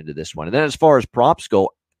going into this one. And then as far as props go,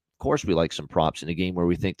 of course we like some props in a game where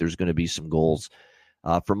we think there's going to be some goals.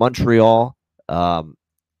 For Montreal,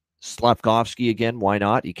 Slavkovsky again, why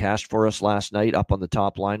not? He cashed for us last night up on the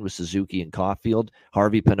top line with Suzuki and Caulfield.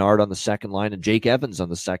 Harvey Pinard on the second line, and Jake Evans on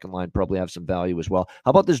the second line probably have some value as well.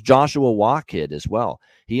 How about this Joshua Waugh kid as well?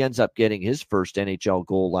 He ends up getting his first NHL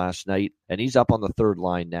goal last night, and he's up on the third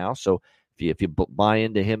line now. So if you buy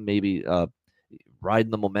into him, maybe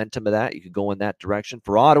riding the momentum of that, you could go in that direction.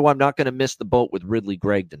 For Ottawa, I'm not going to miss the boat with Ridley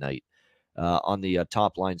Gregg tonight on the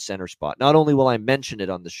top line center spot. Not only will I mention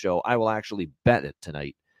it on the show, I will actually bet it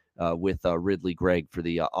tonight. With Ridley Gregg for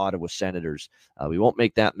the Ottawa Senators. We won't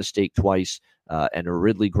make that mistake twice. And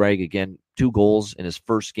Ridley Gregg, again, 2 goals in his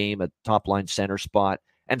first game at top-line center spot,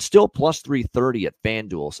 and still plus 330 at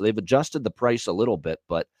FanDuel. So they've adjusted the price a little bit,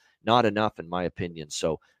 but not enough, in my opinion.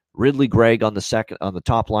 So Ridley Gregg on the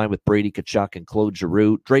top line with Brady Tkachuk and Claude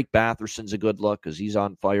Giroux. Drake Batherson's a good look because he's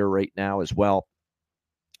on fire right now as well.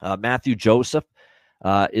 Matthew Joseph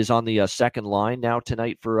is on the second line now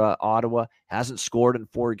tonight for Ottawa. Hasn't scored in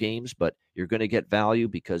 4 games, but you're going to get value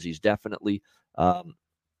because he's definitely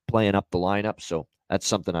playing up the lineup. So that's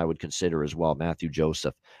something I would consider as well, Matthew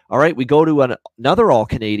Joseph. All right, we go to another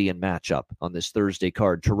all-Canadian matchup on this Thursday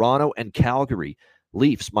card. Toronto and Calgary.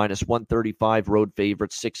 Leafs minus 135, road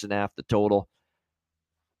favorites, 6.5 the total.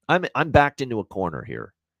 I'm backed into a corner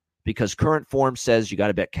here because current form says you got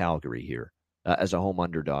to bet Calgary here as a home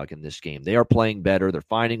underdog in this game. They are playing better. They're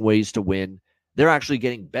finding ways to win. They're actually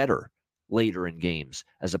getting better later in games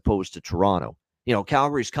as opposed to Toronto.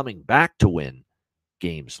 Calgary's coming back to win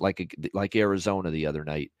games like Arizona the other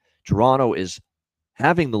night. Toronto is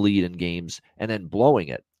having the lead in games and then blowing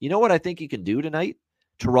it. You know what I think you can do tonight?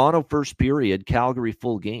 Toronto first period, Calgary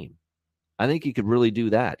full game. I think you could really do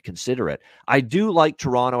that. Consider it. I do like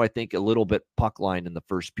Toronto, I think, a little bit puck line in the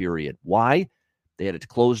first period. Why? They had a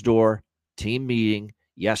closed door team meeting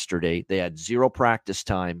yesterday. They had 0 practice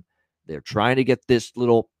time. They're trying to get this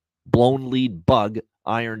little blown lead bug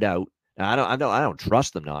ironed out. Now, I don't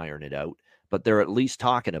trust them to iron it out, but they're at least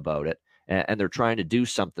talking about it, and they're trying to do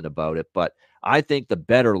something about it. But I think the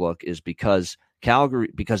better look is because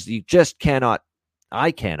you just cannot, I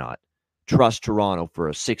cannot trust Toronto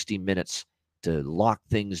for 60 minutes to lock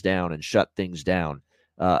things down and shut things down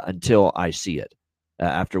until I see it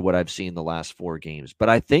after what I've seen the last 4 games. But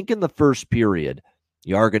I think in the first period,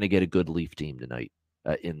 you are going to get a good Leaf team tonight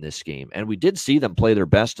in this game. And we did see them play their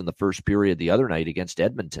best in the first period the other night against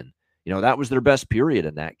Edmonton. That was their best period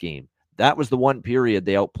in that game. That was the one period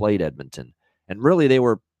they outplayed Edmonton. And really, they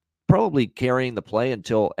were probably carrying the play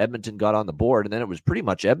until Edmonton got on the board. And then it was pretty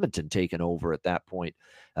much Edmonton taking over at that point.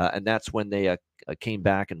 And that's when they came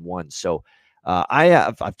back and won. So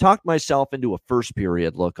I've talked myself into a first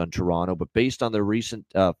period look on Toronto, but based on the recent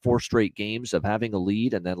 4 straight games of having a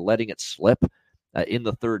lead and then letting it slip in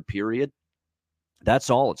the third period, that's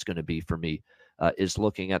all it's going to be for me is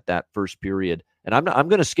looking at that first period. And I'm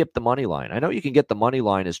going to skip the money line. I know you can get the money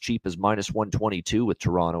line as cheap as -122 with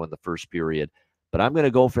Toronto in the first period, but I'm going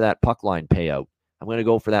to go for that puck line payout. I'm going to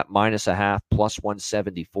go for that -0.5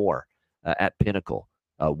 +174 at Pinnacle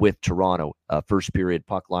with Toronto first period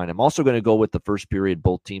puck line. I'm also going to go with the first period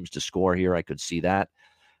both teams to score here. I could see that.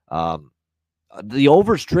 The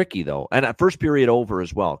over's tricky though, and at first period over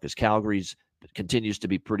as well because Calgary's continues to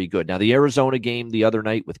be pretty good. Now the Arizona game the other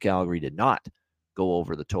night with Calgary did not go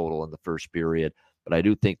over the total in the first period, but I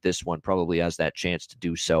do think this one probably has that chance to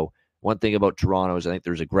do so. One thing about Toronto is I think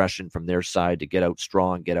there's aggression from their side to get out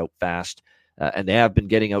strong, get out fast, and they have been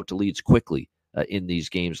getting out to leads quickly in these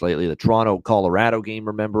games lately. The Toronto-Colorado game,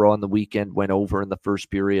 remember, on the weekend went over in the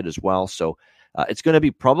first period as well. So it's going to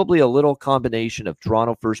be probably a little combination of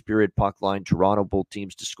Toronto first period puck line, Toronto both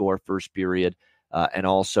teams to score first period, and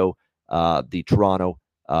also the Toronto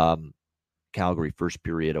Calgary first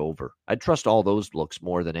period over. I'd trust all those looks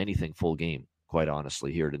more than anything full game, quite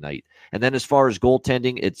honestly, here tonight. And then as far as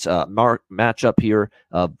goaltending, it's a matchup here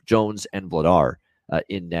of Jones and Vladar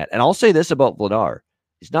in net. And I'll say this about Vladar.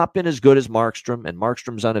 He's not been as good as Markstrom, and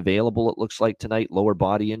Markstrom's unavailable, it looks like, tonight, lower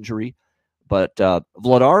body injury. But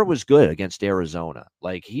Vladar was good against Arizona.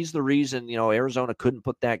 Like, he's the reason, Arizona couldn't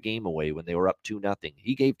put that game away when they were up 2-0.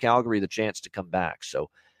 He gave Calgary the chance to come back. So,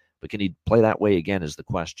 but can he play that way again is the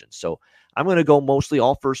question. So I'm going to go mostly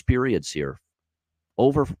all first periods here.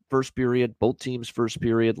 Over first period, both teams first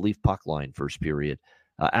period, Leaf puck line first period.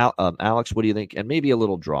 Alex, what do you think? And maybe a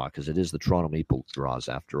little draw because it is the Toronto Maple draws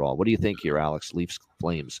after all. What do you think here, Alex? Leafs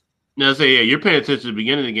Flames. Now, you're paying attention to the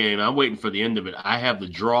beginning of the game. I'm waiting for the end of it. I have the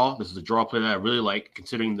draw. This is the draw play that I really like,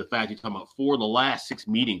 considering the fact you're talking about 4 of the last 6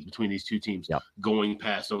 meetings between these two teams going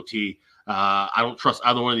past OT. I don't trust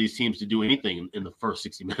either one of these teams to do anything in the first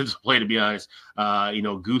 60 minutes of play, to be honest.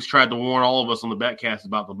 Goose tried to warn all of us on the betcast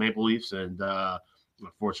about the Maple Leafs, and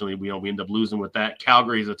unfortunately, we end up losing with that.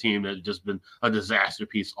 Calgary is a team that's just been a disaster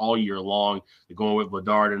piece all year long. They're going with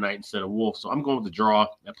Vladar tonight instead of Wolf, so I'm going with the draw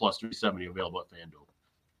at +370 available at FanDuel.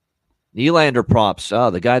 Nylander props.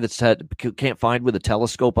 The guy that's can't find with a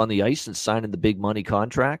telescope on the ice and signing the big money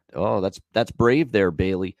contract. Oh, that's brave there,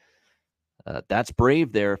 Bailey. That's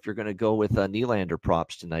brave there if you're going to go with Nylander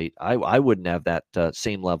props tonight. I wouldn't have that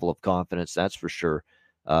same level of confidence, that's for sure,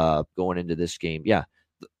 going into this game. Yeah,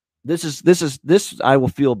 this I will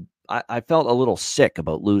feel. I felt a little sick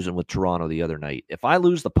about losing with Toronto the other night. If I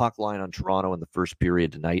lose the puck line on Toronto in the first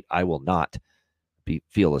period tonight, I will not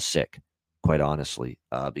feel as sick, quite honestly,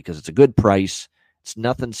 because it's a good price. It's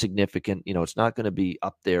nothing significant. It's not going to be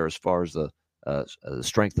up there as far as the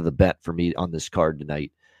strength of the bet for me on this card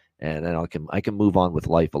tonight. And then I can move on with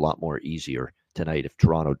life a lot more easier tonight if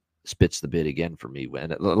Toronto spits the bid again for me.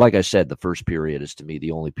 And like I said, the first period is to me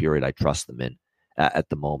the only period I trust them in at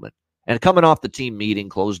the moment. And coming off the team meeting,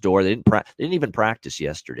 closed door, they didn't even practice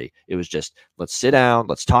yesterday. It was just, let's sit down,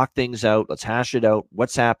 let's talk things out, let's hash it out.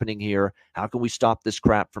 What's happening here? How can we stop this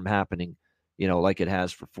crap from happening? Like it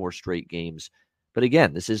has for 4 straight games. But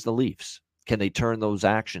again, this is the Leafs. Can they turn those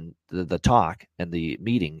action, the talk and the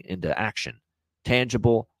meeting into action?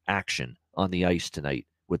 Tangible action on the ice tonight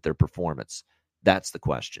with their performance? That's the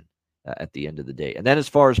question at the end of the day. And then as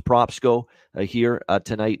far as props go here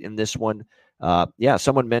tonight in this one,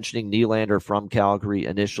 someone mentioning Nylander from Calgary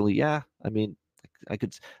initially. Yeah, I mean, I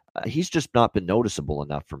could. He's just not been noticeable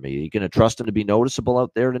enough for me. Are you going to trust him to be noticeable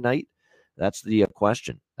out there tonight? That's the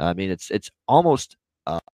question. I mean, it's almost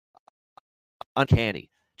uncanny,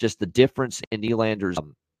 just the difference in Nylander's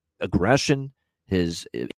aggression, his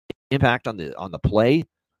impact on the play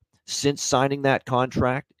since signing that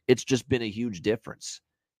contract. It's just been a huge difference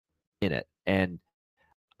in it, and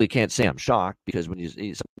we can't say I'm shocked, because when you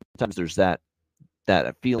sometimes there's that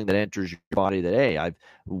feeling that enters your body that, hey, I've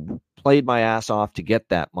played my ass off to get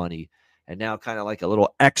that money, and now kind of like a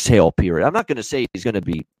little exhale period. I'm not going to say he's going to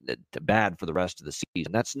be bad for the rest of the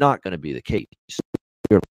season. That's not going to be the case.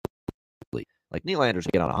 Like Nylander's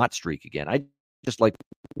going to get on a hot streak again. I just like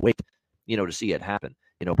wait, to see it happen,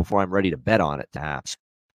 before I'm ready to bet on it to happen.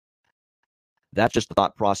 That's just the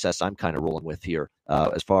thought process I'm kind of rolling with here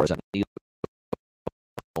as far as I'm going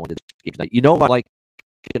to this game tonight. I like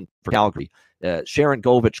for Calgary, Sharon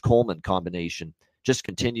Govich-Coleman combination just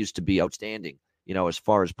continues to be outstanding, as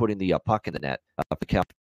far as putting the puck in the net of the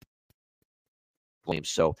Calgary Flames.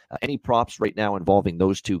 So any props right now involving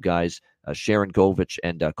those two guys, Sharon Govich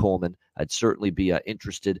and Coleman, I'd certainly be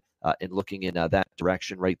interested in looking in that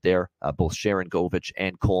direction right there, both Sharon Govich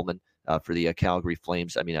and Coleman for the Calgary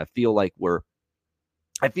Flames. I mean, I feel like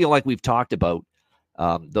we've talked about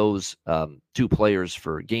those two players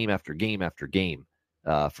for game after game after game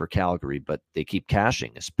for Calgary, but they keep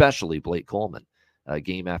cashing, especially Blake Coleman,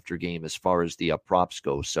 game after game as far as the props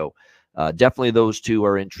go. So definitely those two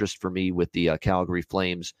are interest for me with the Calgary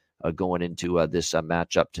Flames going into this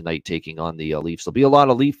matchup tonight, taking on the Leafs. There'll be a lot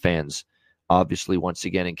of Leaf fans, obviously, once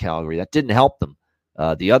again in Calgary. That didn't help them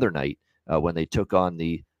the other night when they took on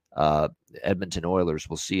the Edmonton Oilers.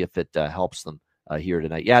 We'll see if it helps them here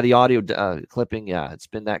tonight. Yeah, the audio clipping, it's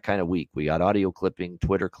been that kind of week. We got audio clipping,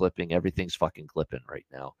 Twitter clipping, everything's fucking clipping right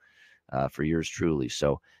now for yours truly.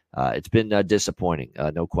 So it's been disappointing,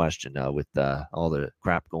 no question, with all the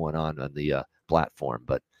crap going on the platform.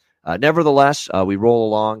 But nevertheless, we roll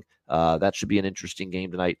along. That should be an interesting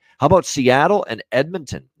game tonight. How about Seattle and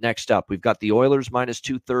Edmonton next up? We've got the Oilers minus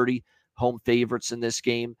 230, home favorites in this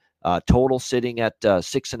game. Total sitting at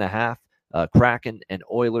 6.5. Kraken and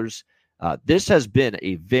Oilers. This has been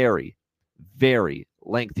a very, very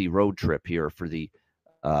lengthy road trip here for the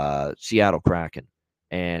Seattle Kraken.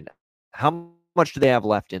 And how much do they have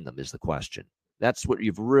left in them is the question. That's what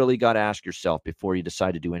you've really got to ask yourself before you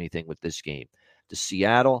decide to do anything with this game. Does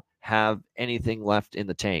Seattle have anything left in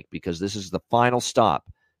the tank? Because this is the final stop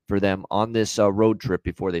for them on this road trip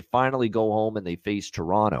before they finally go home and they face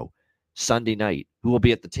Toronto Sunday night, who will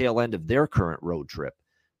be at the tail end of their current road trip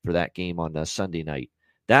for that game on Sunday night.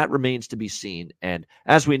 That remains to be seen. And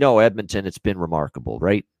as we know, Edmonton, it's been remarkable,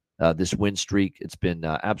 right? This win streak, it's been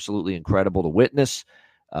absolutely incredible to witness.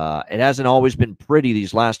 It hasn't always been pretty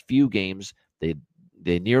these last few games.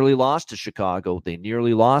 They nearly lost to Chicago. They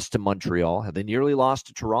nearly lost to Montreal. They nearly lost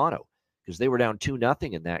to Toronto because they were down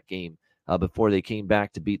 2-0 in that game before they came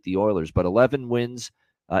back to beat the Oilers. But 11 wins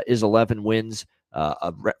is 11 wins,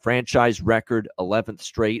 a franchise record, 11th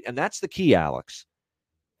straight. And that's the key, Alex.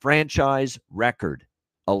 Franchise record,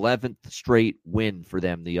 11th straight win for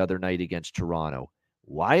them the other night against Toronto.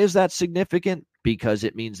 Why is that significant? Because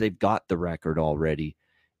it means they've got the record already.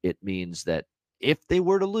 It means that if they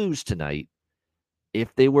were to lose tonight, the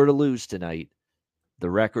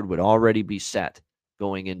record would already be set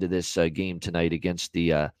going into this game tonight against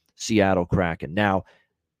the Seattle Kraken. Now,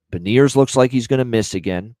 Beniers looks like he's going to miss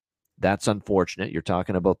again. That's unfortunate. You're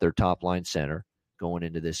talking about their top-line center going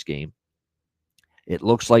into this game. It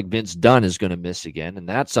looks like Vince Dunn is going to miss again, and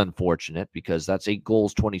that's unfortunate because that's 8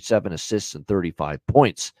 goals, 27 assists, and 35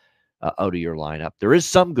 points out of your lineup. There is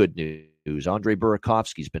some good news. Andre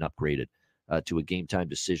Burakovsky's been upgraded to a game-time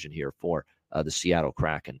decision here for the Seattle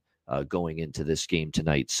Kraken going into this game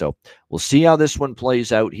tonight. So we'll see how this one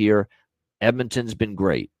plays out here. Edmonton's been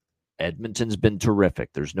great. Edmonton's been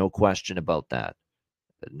terrific. There's no question about that.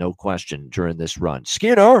 No question during this run.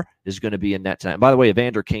 Skinner is going to be in net tonight. By the way,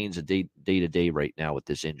 Evander Kane's a day-to-day right now with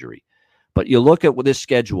this injury. But you look at this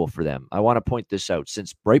schedule for them. I want to point this out.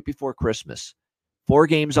 Since right before Christmas, 4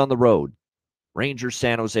 games on the road. Rangers,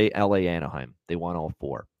 San Jose, LA, Anaheim. They won all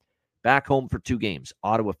 4. Back home for 2 games.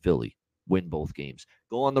 Ottawa, Philly. Win both games.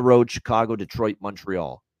 Go on the road, Chicago, Detroit,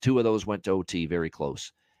 Montreal. 2 of those went to OT, very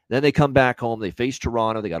close. Then they come back home. They face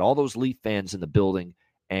Toronto. They got all those Leaf fans in the building.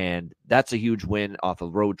 And that's a huge win off a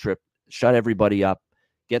road trip. Shut everybody up,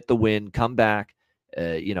 get the win, come back,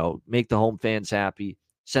 make the home fans happy,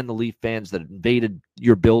 Send the Leaf fans that invaded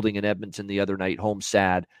your building in Edmonton the other night home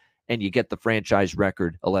sad, and you get the franchise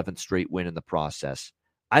record 11th straight win in the process.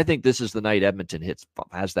 I think this is the night Edmonton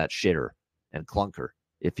has that shitter and clunker,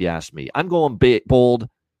 if you ask me. I'm going bold.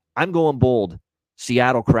 I'm going bold.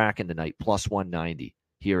 Seattle Kraken tonight, plus 190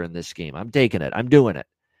 here in this game. I'm taking it. I'm doing it.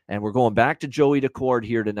 And we're going back to Joey Daccord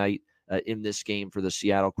here tonight in this game for the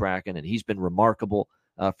Seattle Kraken, and he's been remarkable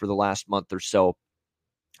for the last month or so.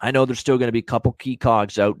 I know there's still going to be a couple key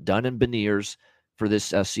cogs out, Dunn and Beniers for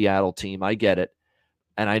this Seattle team. I get it.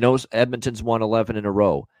 And I know Edmonton's won 11 in a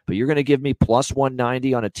row, but you're going to give me plus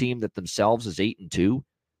 190 on a team that themselves is 8-2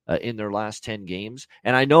 in their last 10 games.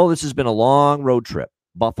 And I know this has been a long road trip.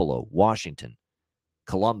 Buffalo, Washington,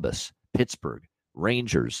 Columbus, Pittsburgh,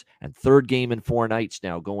 Rangers, and third game in 4 nights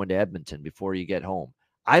now going to Edmonton before you get home.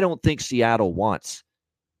 I don't think Seattle wants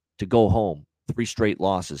to go home 3 straight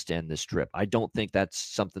losses to end this trip. I don't think that's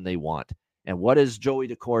something they want. And what has Joey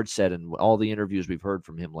Daccord said in all the interviews we've heard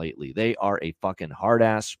from him lately? They are a fucking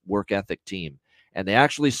hard-ass work ethic team. And they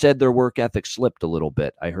actually said their work ethic slipped a little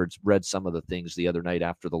bit. I read some of the things the other night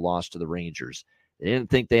after the loss to the Rangers. They didn't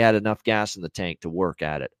think they had enough gas in the tank to work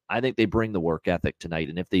at it. I think they bring the work ethic tonight.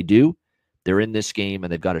 And if they do, they're in this game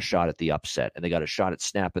and they've got a shot at the upset. And they got a shot at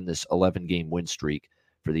snapping this 11-game win streak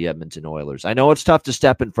for the Edmonton Oilers. I know it's tough to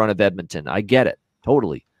step in front of Edmonton. I get it.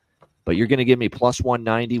 Totally. But you're going to give me plus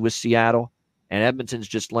 190 with Seattle, and Edmonton's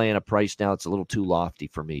just laying a price now. It's a little too lofty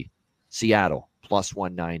for me. Seattle, plus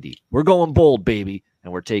 190. We're going bold, baby,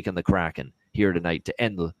 and we're taking the Kraken here tonight to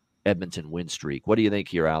end the Edmonton win streak. What do you think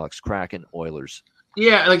here, Alex? Kraken, Oilers.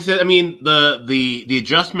 Yeah, like I said, I mean, the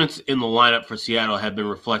adjustments in the lineup for Seattle have been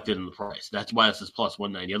reflected in the price. That's why this is plus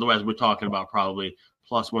 190. Otherwise, we're talking about probably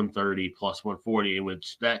plus 130, plus 140, in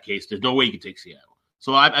which that case, there's no way you can take Seattle.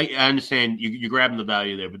 So I understand you're grabbing the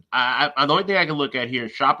value there, but the only thing I can look at here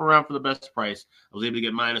is shop around for the best price. I was able to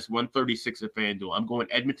get minus 136 at FanDuel. I'm going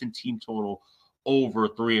Edmonton team total over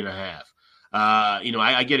 3.5.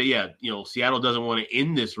 I get it. Yeah, Seattle doesn't want to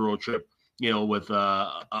end this road trip, with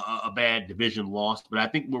a bad division loss, but I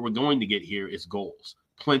think what we're going to get here is goals,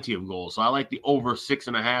 plenty of goals. So I like the over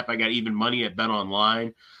 6.5. I got even money at Bet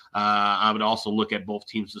Online. I would also look at both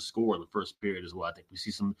teams to score in the first period as well. I think we see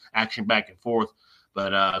some action back and forth.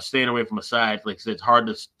 But staying away from a side, like I said, it's hard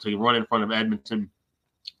to run in front of Edmonton,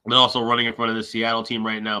 but also running in front of the Seattle team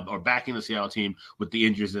right now, or backing the Seattle team with the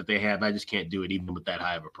injuries that they have. I just can't do it, even with that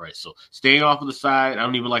high of a price. So staying off of the side, I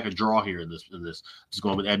don't even like a draw here in this. Just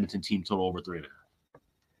going with Edmonton team total over 3.5.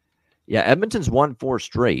 Yeah, Edmonton's won 4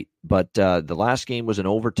 straight, but the last game was an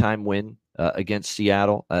overtime win against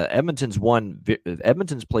Seattle. Edmonton's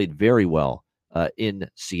played very well in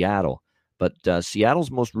Seattle. But Seattle's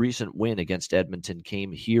most recent win against Edmonton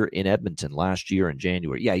came here in Edmonton last year in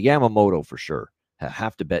January. Yeah, Yamamoto for sure.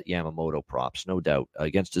 Have to bet Yamamoto props, no doubt.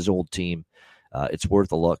 Against his old team, it's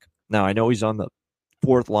worth a look. Now, I know he's on the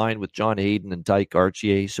 4th line with John Hayden and Tyke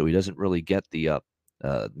Archier, so he doesn't really get the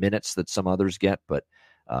minutes that some others get, but,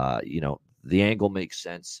 the angle makes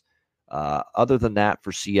sense. Other than that,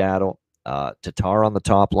 for Seattle, Tatar on the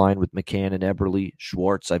top line with McCann and Eberle.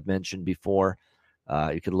 Schwartz, I've mentioned before.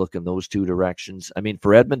 You could look in those 2 directions. I mean,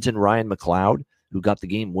 for Edmonton, Ryan McLeod, who got the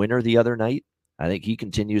game winner the other night, I think he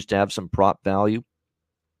continues to have some prop value.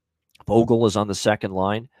 Vogel is on the second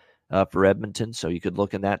line for Edmonton, so you could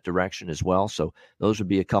look in that direction as well. So those would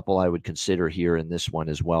be a couple I would consider here in this one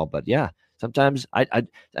as well. But yeah, sometimes I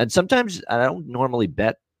don't normally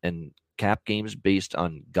bet and cap games based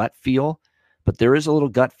on gut feel, but there is a little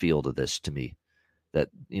gut feel to this to me that,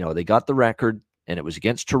 they got the record. And it was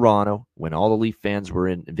against Toronto when all the Leaf fans were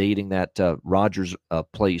invading that Rogers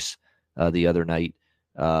place the other night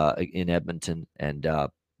in Edmonton. And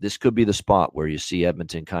this could be the spot where you see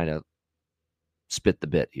Edmonton kind of spit the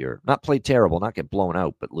bit here. Not play terrible, not get blown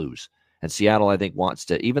out, but lose. And Seattle, I think, wants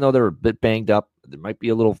to, even though they're a bit banged up, there might be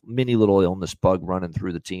a little illness bug running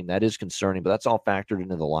through the team. That is concerning, but that's all factored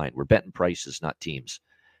into the line. We're betting prices, not teams.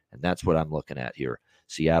 And that's what I'm looking at here.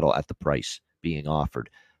 Seattle at the price being offered.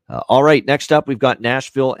 All right, next up, we've got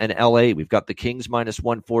Nashville and L.A. We've got the Kings minus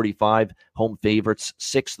 145, home favorites,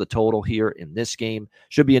 6 the total here in this game.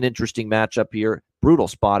 Should be an interesting matchup here. Brutal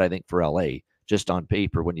spot, I think, for L.A., just on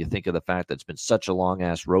paper, when you think of the fact that it's been such a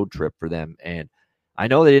long-ass road trip for them. And I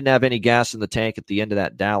know they didn't have any gas in the tank at the end of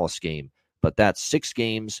that Dallas game, but that's 6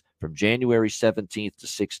 games from January 17th to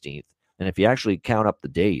 16th. And if you actually count up the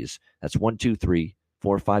days, that's 1, 2, 3,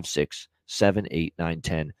 4, 5, 6, 7, 8, 9,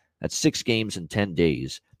 10. That's 6 games in 10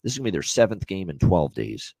 days. This is going to be their 7th game in 12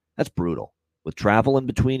 days. That's brutal. With travel in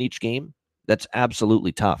between each game, that's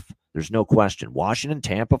absolutely tough There's no question. Washington,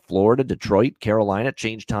 Tampa, Florida, Detroit, Carolina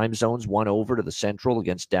changed time zones, one over to the Central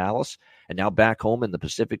against Dallas, and now back home in the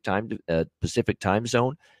Pacific time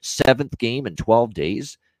zone. 7th game in 12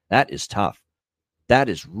 days. That is tough. That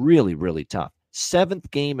is really, really tough. 7th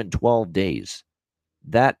game in 12 days.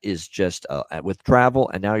 That is just with travel,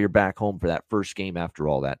 and now you're back home for that first game after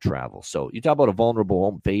all that travel. So you talk about a vulnerable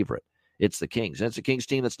home favorite. It's the Kings. And it's a Kings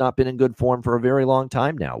team that's not been in good form for a very long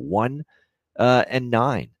time now.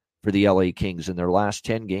 1-9 for the LA Kings in their last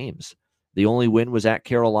 10 games. The only win was at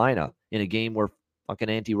Carolina in a game where fucking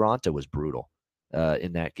Antti Raanta was brutal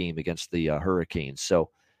in that game against the Hurricanes.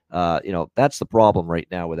 So, that's the problem right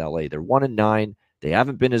now with LA. They're 1-9. They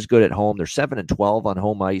haven't been as good at home. They're 7-12 on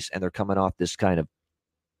home ice, and they're coming off this kind of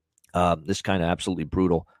absolutely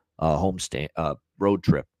brutal road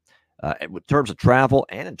trip. In terms of travel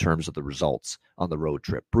and in terms of the results on the road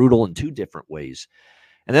trip. Brutal in 2 different ways.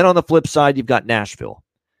 And then on the flip side, you've got Nashville,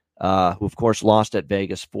 who, of course, lost at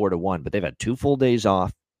Vegas 4-1. But they've had 2 full days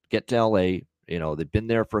off, get to L.A. They've been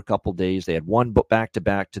there for a couple days. They had one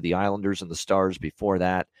back-to-back to the Islanders and the Stars before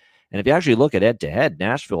that. And if you actually look at head-to-head,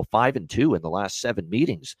 Nashville 5-2 in the last 7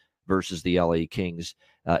 meetings versus the L.A. Kings,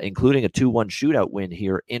 including a 2-1 shootout win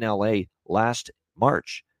here in L.A. last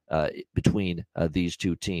March. Between these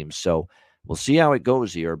 2 teams. So we'll see how it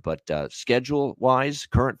goes here. But schedule-wise,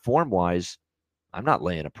 current form-wise, I'm not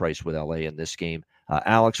laying a price with LA in this game.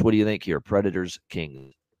 Alex, what do you think here? Predators,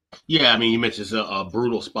 Kings. Yeah, I mean, you mentioned it's a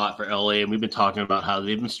brutal spot for LA, and we've been talking about how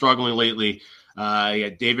they've been struggling lately.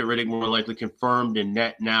 David Riddick more likely confirmed in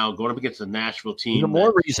net now, going up against the Nashville team. Even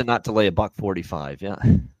more reason not to lay $1.45, yeah.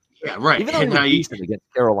 Yeah, right. Even though he was decent against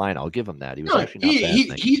Carolina, I'll give him that. He was actually not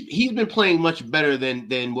bad. He's been playing much better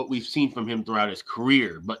than what we've seen from him throughout his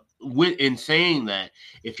career. But in saying that,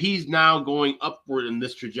 if he's now going upward in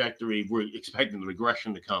this trajectory, we're expecting the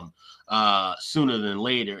regression to come sooner than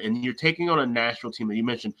later. And you're taking on a Nashville team that you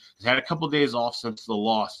mentioned has had a couple of days off since the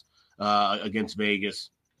loss against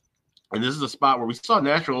Vegas. And this is a spot where we saw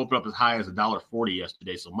Nashville open up as high as $1.40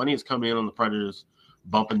 yesterday. So money has come in on the Predators,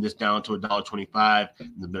 bumping this down to $1.25.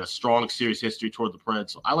 There's been a strong series history toward the Preds.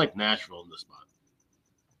 So I like Nashville in this spot.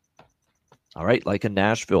 All right, like in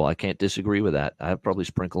Nashville, I can't disagree with that. I'd probably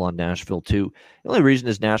sprinkle on Nashville too. The only reason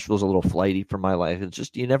is Nashville's a little flighty for my life. It's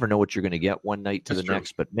just you never know what you're going to get one night to the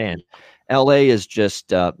next. But man, LA is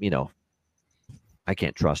just I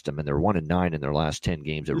can't trust them, and they're 1-9 in their last 10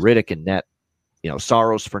 games. At Riddick and net,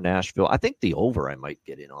 Saros for Nashville. I think the over I might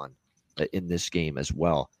get in on in this game as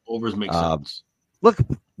well. Overs make sense. Look,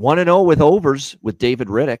 1-0 with overs with David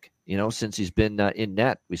Riddick, since he's been in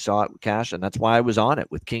net. We saw it with cash, and that's why I was on it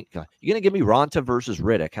with King. You're going to give me Raanta versus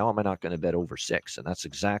Riddick. How am I not going to bet over 6? And that's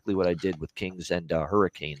exactly what I did with Kings and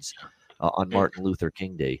Hurricanes on Martin Luther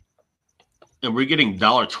King Day. And we're getting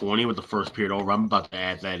 $1.20 with the first period over. I'm about to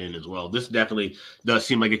add that in as well. This definitely does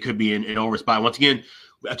seem like it could be an over spot. Once again,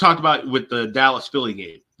 I talked about with the Dallas-Philly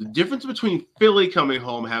game. The difference between Philly coming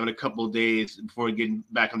home, having a couple of days before getting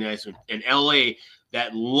back on the ice, and LA,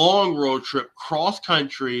 that long road trip,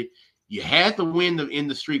 cross-country, you had the win in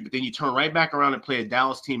the streak, but then you turn right back around and play a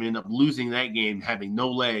Dallas team and end up losing that game, having no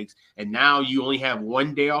legs. And now you only have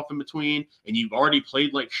 1 day off in between, and you've already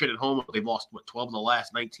played like shit at home. They've lost, 12 of the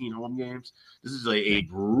last 19 home games? This is a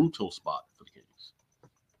brutal spot for the Kings.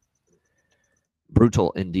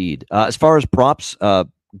 Brutal indeed. As far as props,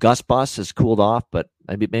 Gus Bus has cooled off, but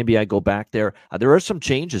maybe I go back there. There are some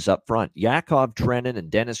changes up front. Yakov Trenin and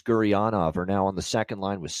Denis Gurianov are now on the second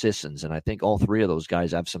line with Sissons, and I think all 3 of those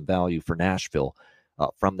guys have some value for Nashville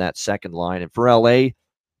from that second line. And for LA,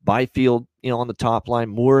 Byfield, on the top line.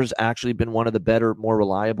 Moore's actually been one of the better, more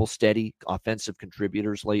reliable, steady offensive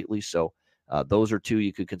contributors lately. So those are 2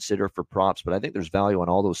 you could consider for props, but I think there's value on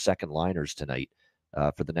all those second liners tonight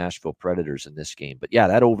for the Nashville Predators in this game. But yeah,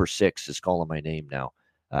 that over 6 is calling my name now.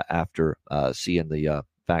 After seeing the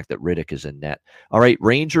fact that Riddick is in net. All right,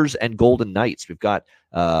 Rangers and Golden Knights. We've got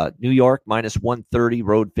New York minus 130,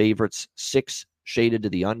 road favorites, 6 shaded to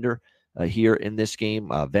the under here in this game.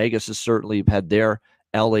 Vegas has certainly had their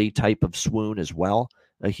LA type of swoon as well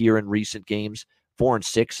here in recent games.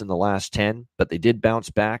 4-6 in the last 10, but they did bounce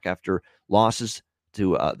back after losses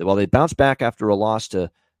to, they bounced back after a loss to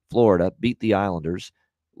Florida, beat the Islanders,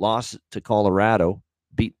 lost to Colorado,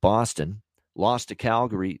 beat Boston, lost to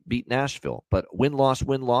Calgary, beat Nashville, but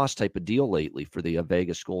win-loss type of deal lately for the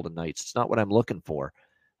Vegas Golden Knights. It's not what I'm looking for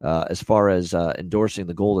as far as endorsing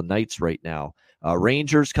the Golden Knights right now.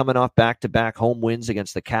 Rangers coming off back-to-back home wins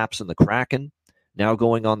against the Caps and the Kraken, now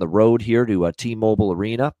going on the road here to T-Mobile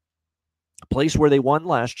Arena, a place where they won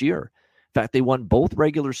last year. In fact, they won both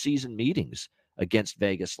regular season meetings against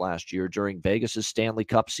Vegas last year during Vegas's Stanley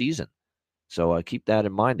Cup season. So keep that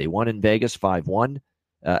in mind. They won in Vegas 5-1,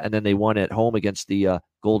 and then they won at home against the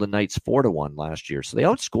Golden Knights 4-1 last year. So they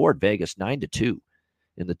outscored Vegas 9-2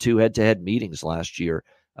 in the 2 head-to-head meetings last year,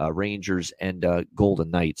 Rangers and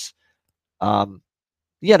Golden Knights.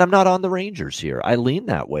 Yet I'm not on the Rangers here. I lean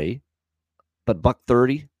that way, but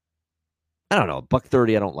 $1.30, I don't know.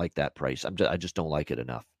 $1.30, I don't like that price. I just don't like it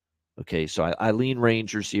enough. Okay, so I lean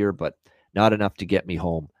Rangers here, but not enough to get me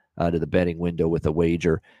home to the betting window with a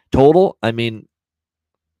wager. Total, I mean,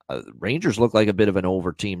 Rangers look like a bit of an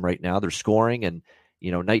over team right now. They're scoring, and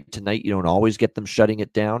night to night, you don't always get them shutting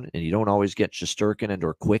it down, and you don't always get Shesterkin and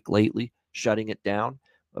or Quick lately shutting it down.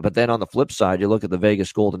 But then on the flip side, you look at the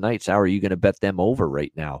Vegas Golden Knights. How are you going to bet them over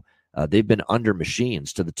right now? They've been under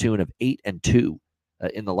machines to the tune of 8-2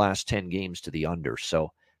 in the last 10 games to the under.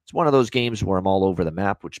 So it's one of those games where I'm all over the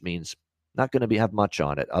map, which means not going to have much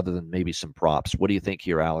on it other than maybe some props. What do you think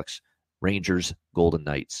here, Alex? Rangers, Golden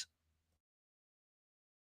Knights.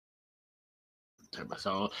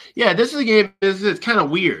 So, yeah, this is a game. It's kind of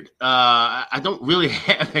weird. I don't really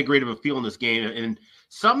have that great of a feel in this game, and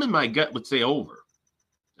some in my gut would say over.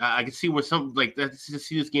 I can see where some like that.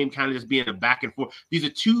 See this game kind of just being a back and forth. These are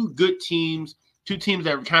two good teams, two teams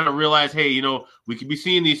that kind of realize, hey, we could be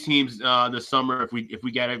seeing these teams this summer if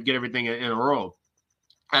we got to get everything in a row.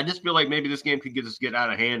 I just feel like maybe this game could get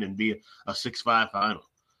out of hand and be a 6-5 final.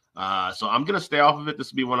 So I'm going to stay off of it.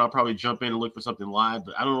 This will be one I'll probably jump in and look for something live,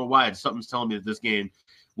 but I don't know why. Something's telling me that this game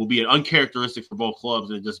will be uncharacteristic for both clubs,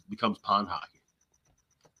 and it just becomes pond hockey.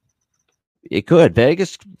 It could.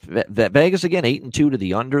 Vegas again, 8-2 to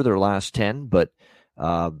the under their last 10, but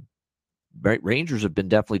Rangers have been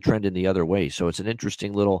definitely trending the other way. So it's an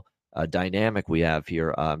interesting little dynamic we have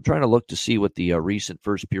here. I'm trying to look to see what the recent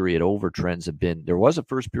first period over trends have been. There was a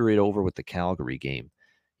first period over with the Calgary game.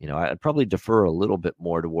 I'd probably defer a little bit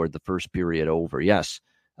more toward the first period over. Yes,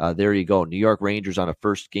 there you go. New York Rangers on a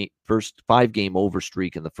first 5-game over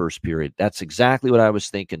streak in the first period. That's exactly what I was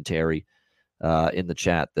thinking, Terry, in the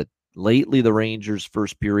chat, that lately the Rangers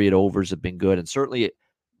first period overs have been good, and certainly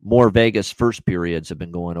more Vegas first periods have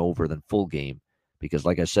been going over than full game, because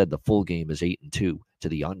like I said, the full game is 8-2 to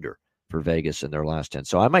the under for Vegas in their last 10.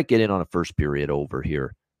 So I might get in on a first period over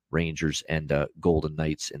here, Rangers and Golden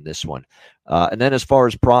Knights in this one. And then as far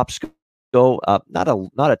as props go, not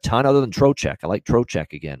a ton other than Trocheck. I like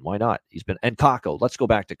Trocheck again. Why not? And Kakko. Let's go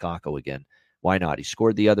back to Kakko again. Why not? He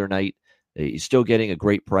scored the other night. He's still getting a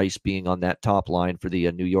great price being on that top line for the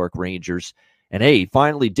New York Rangers. And hey, he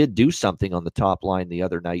finally did do something on the top line the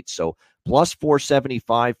other night. So plus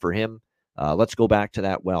 475 for him. Let's go back to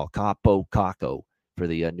that. Kakko for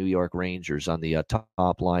the New York Rangers on the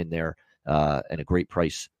top line there, and a great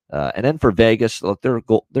price. And then for Vegas, look,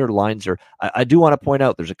 their lines are. I do want to point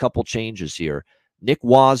out there's a couple changes here. Nick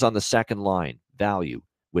Waz on the second line, value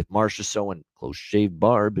with Marchessault and close shave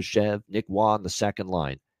Barbashev. Nick Waz on the second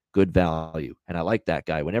line, good value, and I like that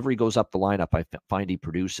guy. Whenever he goes up the lineup, I find he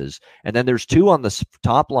produces. And then there's 2 on the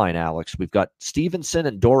top line, Alex. We've got Stevenson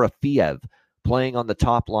and Dorofeev playing on the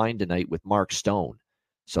top line tonight with Mark Stone.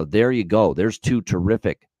 So there you go. There's 2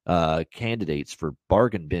 terrific candidates for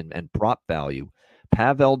bargain bin and prop value.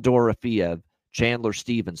 Pavel Dorofeev, Chandler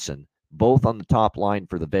Stevenson, both on the top line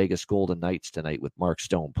for the Vegas Golden Knights tonight with Mark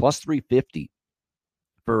Stone. Plus 350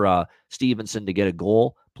 for Stevenson to get a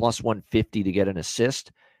goal, plus 150 to get an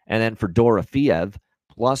assist. And then for Dorofeev,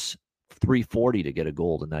 plus 340 to get a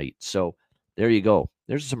goal tonight. So there you go.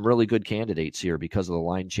 There's some really good candidates here because of the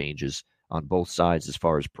line changes on both sides as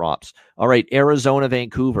far as props. All right, Arizona,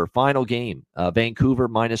 Vancouver, final game. Vancouver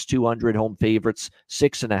minus 200, home favorites,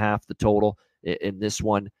 6.5 the total in this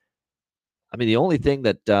one. I mean, the only thing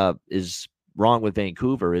that is wrong with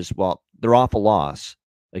Vancouver is, well, they're off a loss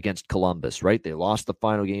against Columbus, right? They lost the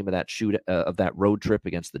final game of that road trip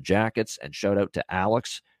against the Jackets, and shout out to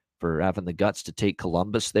Alex for having the guts to take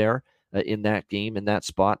Columbus there in that game, in that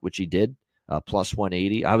spot, which he did, plus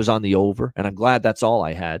 180. I was on the over, and I'm glad that's all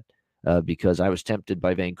I had because I was tempted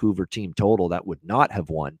by Vancouver team total that would not have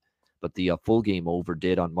won, but the full game over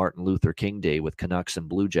did on Martin Luther King Day with Canucks and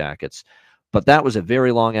Blue Jackets. But that was a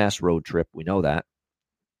very long-ass road trip. We know that.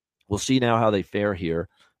 We'll see now how they fare here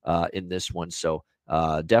in this one. So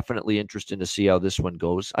definitely interesting to see how this one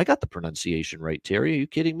goes. I got the pronunciation right, Terry. Are you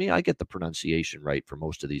kidding me? I get the pronunciation right for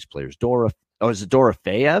most of these players. Is it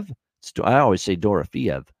Dorofeev? I always say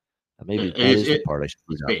Dorofeev. Maybe that is the part I should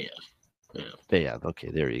use. Yeah. Feyev. Okay,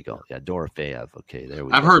 there you go. Yeah, Dorofeev. Okay, there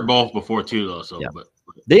we go. I've heard both before too, though. So, yeah. But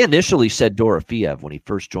they initially said Dorofeev when he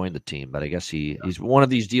first joined the team, but I guess he's one of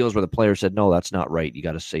these deals where the player said, "No, that's not right. You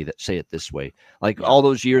got to say it this way." Like all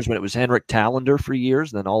those years when it was Henrik Talander for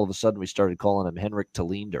years, and then all of a sudden we started calling him Henrik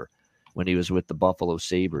Tallinder. when he was with the Buffalo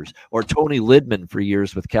Sabres. Or Tony Lidman for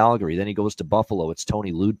years with Calgary. Then he goes to Buffalo. It's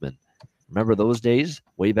Tony Ludman. Remember those days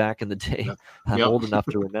way back in the day? Yep. I'm old enough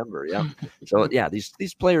to remember. Yeah. So yeah,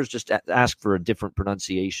 these players just ask for a different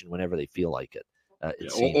pronunciation whenever they feel like it.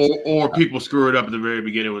 Or people screw it up at the very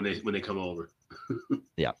beginning when they come over.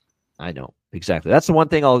 Yeah, I know exactly. That's the one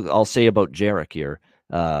thing I'll say about Jarek here.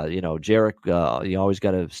 Jarek, you always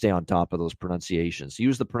got to stay on top of those pronunciations.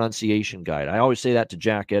 Use the pronunciation guide. I always say that to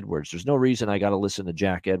Jack Edwards. There's no reason I got to listen to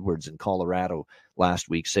Jack Edwards in Colorado last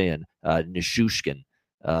week saying Nishushkin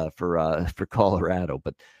for Colorado,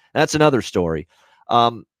 but that's another story.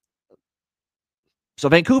 So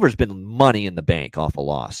Vancouver's been money in the bank off a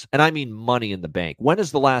loss, and I mean money in the bank. When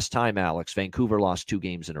is the last time, Alex, Vancouver lost 2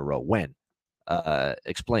 games in a row? When?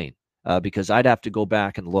 Explain. Because I'd have to go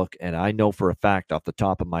back and look, and I know for a fact off the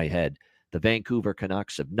top of my head, the Vancouver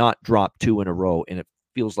Canucks have not dropped 2 in a row, and it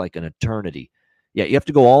feels like an eternity. Yeah, you have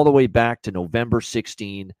to go all the way back to November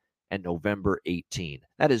 16 and November 18.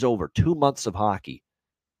 That is over 2 months of hockey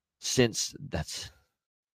since that's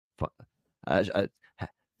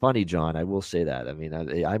funny, John. I will say that. I mean,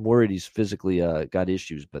 I'm worried he's physically got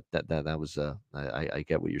issues, but that was I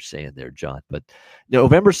get what you're saying there, John. But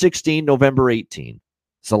November 16, November 18.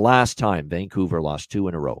 It's the last time Vancouver lost 2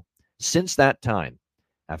 in a row. Since that time,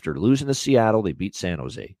 after losing to Seattle, they beat San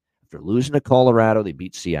Jose. After losing to Colorado, they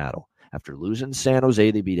beat Seattle. After losing to San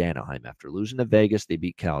Jose, they beat Anaheim. After losing to Vegas, they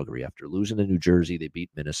beat Calgary. After losing to New Jersey, they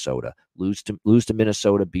beat Minnesota. Lose to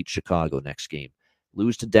Minnesota, beat Chicago next game.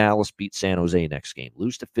 Lose to Dallas, beat San Jose next game.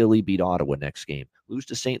 Lose to Philly, beat Ottawa next game. Lose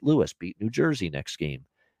to St. Louis, beat New Jersey next game.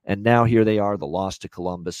 And now here they are, the loss to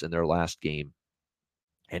Columbus in their last game.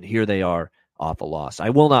 And here they are off a loss.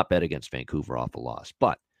 I will not bet against Vancouver off a loss,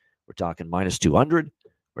 but we're talking minus 200.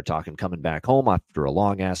 We're talking coming back home after a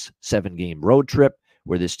long-ass 7-game road trip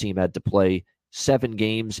where this team had to play 7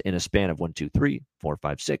 games in a span of 1, 2, 3, 4,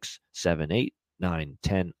 5, 6, 7, 8, 9,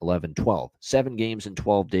 10, 11, 12. 7 games in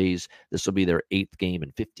 12 days. This will be their 8th game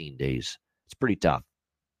in 15 days. It's pretty tough.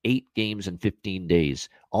 8 games in 15 days,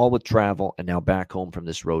 all with travel and now back home from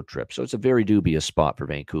this road trip. So it's a very dubious spot for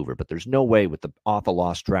Vancouver, but there's no way with the awful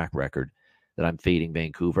loss track record that I'm fading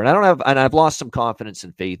Vancouver. And I've lost some confidence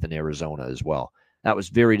and faith in Arizona as well. That was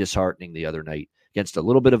very disheartening the other night against a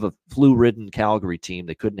little bit of a flu-ridden Calgary team.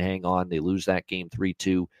 They couldn't hang on. They lose that game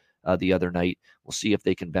 3-2 the other night. We'll see if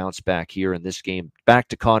they can bounce back here in this game. Back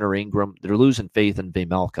to Connor Ingram. They're losing faith in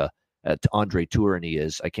Vejmelka. Andre Tourigny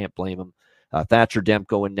is. I can't blame him. Thatcher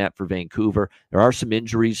Demko in net for Vancouver. There are some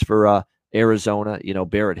injuries for Arizona.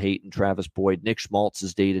 Barrett Hayton, Travis Boyd. Nick Schmaltz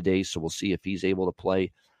is day-to-day, so we'll see if he's able to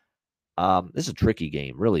play. This is a tricky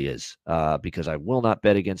game, really is, because I will not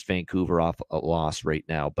bet against Vancouver off a loss right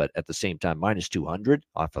now, but at the same time, minus 200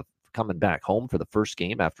 off of coming back home for the first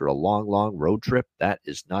game after a long, long road trip. That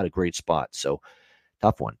is not a great spot. So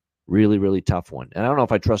tough one, really, really tough one. And I don't know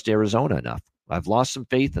if I trust Arizona enough. I've lost some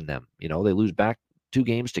faith in them. They lose back 2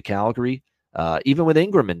 games to Calgary. Even with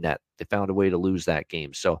Ingram in net, they found a way to lose that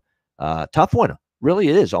game. So tough one. Really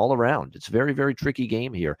it is all around. It's a very, very tricky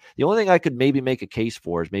game here. The only thing I could maybe make a case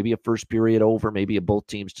for is maybe a first period over, maybe both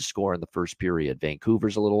teams to score in the first period.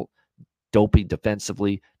 Vancouver's a little dopey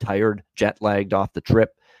defensively, tired, jet-lagged off the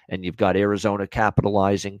trip, and you've got Arizona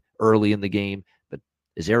capitalizing early in the game. But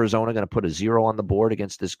is Arizona going to put a 0 on the board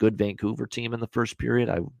against this good Vancouver team in the first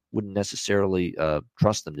period? I wouldn't necessarily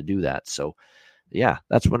trust them to do that. So, yeah,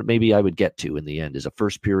 that's what maybe I would get to in the end is a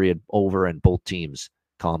first period over and both teams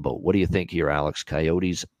combo. What do you think here, Alex?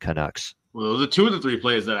 Coyotes, Canucks. Well, those are 2 of the 3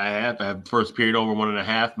 plays that I have. I have first period over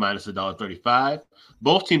 1.5 minus $1.35.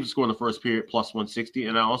 Both teams score in the first period plus 160,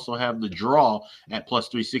 and I also have the draw at plus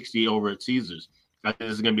 360 over at Caesars. I think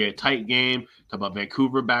this is going to be a tight game. Talk about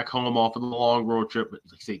Vancouver back home off of the long road trip. But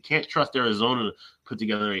like I say, can't trust Arizona to put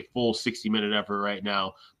together a full 60-minute effort right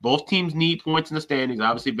now. Both teams need points in the standings.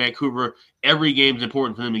 Obviously, Vancouver, every game is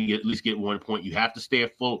important for them to at least get 1 point. You have to stay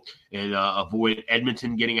afloat and avoid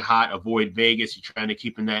Edmonton getting hot, avoid Vegas. You're trying to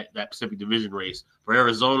keep in that Pacific Division race. For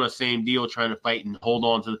Arizona, same deal, trying to fight and hold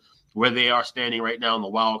on to where they are standing right now in the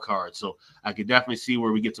wild card. So I could definitely see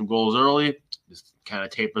where we get some goals early. This kind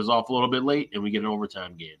of tapers off a little bit late, and we get an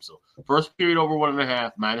overtime game. So first period over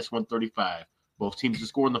 1.5, minus 135. Both teams to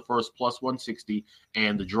score in the first plus 160,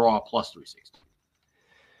 and the draw plus 360.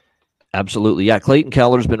 Absolutely. Yeah, Clayton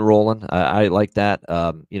Keller's been rolling. I like that.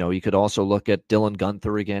 You could also look at Dylan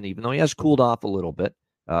Gunther again, even though he has cooled off a little bit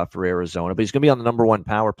for Arizona. But he's going to be on the number 1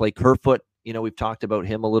 power play. Kerfoot, we've talked about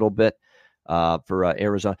him a little bit for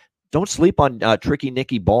Arizona. Don't sleep on tricky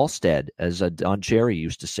Nicky Ballstead, as Don Cherry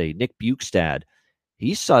used to say. Nick Bukestad,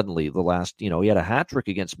 he's suddenly the last, he had a hat trick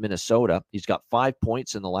against Minnesota. He's got 5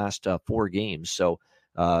 points in the last 4 games. So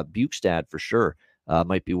Bukestad for sure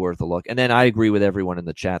might be worth a look. And then I agree with everyone in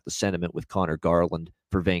the chat, the sentiment with Connor Garland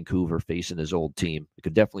for Vancouver facing his old team. You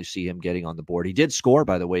could definitely see him getting on the board. He did score,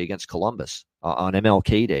 by the way, against Columbus on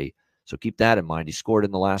MLK Day. So keep that in mind. He scored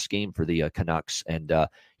in the last game for the Canucks, and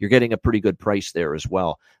you're getting a pretty good price there as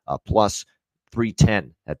well. Plus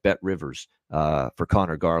 310 at Bet Rivers for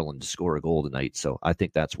Connor Garland to score a goal tonight. So I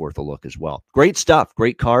think that's worth a look as well. Great stuff.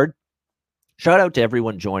 Great card. Shout out to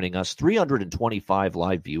everyone joining us. 325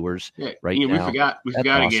 live viewers right now. We forgot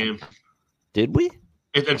awesome. a game. Did we?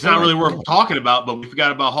 It's not really worth talking about, but we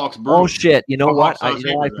forgot about Hawks Bruins. Oh, shit. You know what? I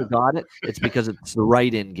forgot it. It's because it's the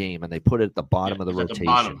right-in game, and they put it at the bottom of the rotation.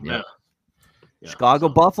 Bottom, yeah. Chicago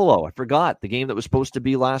Buffalo. I forgot the game that was supposed to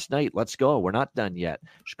be last night. Let's go. We're not done yet.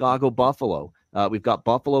 Chicago Buffalo. We've got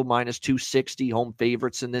Buffalo minus 260 home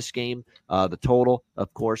favorites in this game. The total,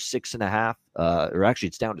 of course, 6.5. Or actually,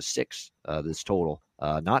 it's down to 6. This total,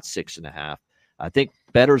 not 6.5. I think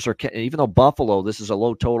bettors are, even though Buffalo, this is a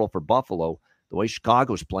low total for Buffalo. The way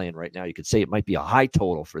Chicago's playing right now, you could say it might be a high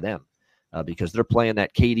total for them because they're playing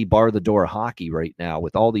that Katie bar the door hockey right now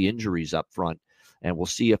with all the injuries up front, and we'll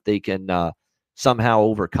see if they can somehow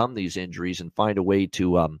overcome these injuries and find a way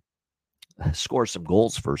to score some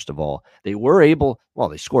goals. First of all, they were able. Well,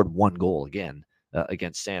 they scored one goal again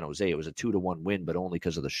against San Jose. It was a 2-1 win, but only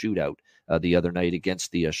because of the shootout the other night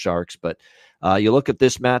against the Sharks. But you look at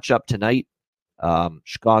this matchup tonight: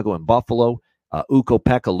 Chicago and Buffalo.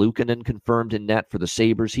 Ukko-Pekka Luukkonen confirmed in net for the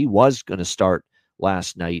Sabres. He was going to start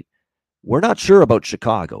last night. We're not sure about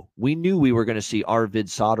Chicago. We knew we were going to see Arvid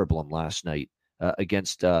Soderblom last night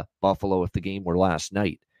against Buffalo if the game were last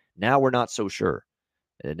night. Now we're not so sure.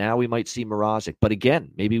 Now we might see Mrazek. But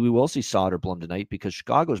again, maybe we will see Soderblom tonight because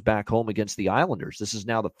Chicago's back home against the Islanders. This is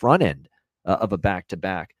now the front end of a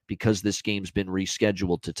back-to-back because this game's been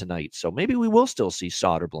rescheduled to tonight. So maybe we will still see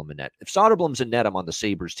Soderblom in net. If Soderblom's in net, I'm on the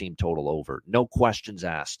Sabres team total over. No questions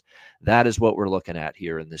asked. That is what we're looking at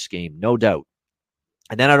here in this game, no doubt.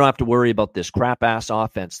 And then I don't have to worry about this crap-ass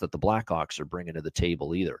offense that the Blackhawks are bringing to the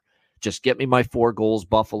table either. Just get me my 4 goals,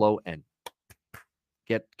 Buffalo, and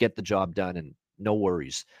get the job done, and no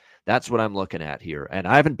worries. That's what I'm looking at here. And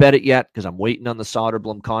I haven't bet it yet because I'm waiting on the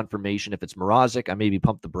Soderblom confirmation. If it's Mrazek, I maybe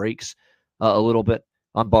pump the brakes a little bit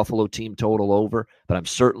on Buffalo team total over, but I'm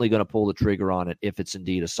certainly going to pull the trigger on it if it's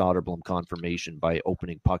indeed a Soderblom confirmation by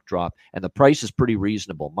opening puck drop. And the price is pretty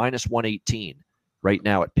reasonable, minus 118 right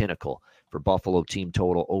now at Pinnacle for Buffalo team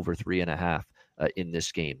total over 3.5 in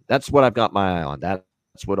this game. That's what I've got my eye on. That's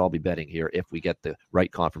what I'll be betting here if we get the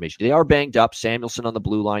right confirmation. They are banged up. Samuelson on the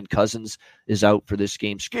blue line. Cousins is out for this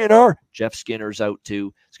game. Jeff Skinner's out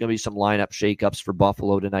too. It's going to be some lineup shakeups for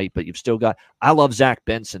Buffalo tonight, but you've still got, I love Zach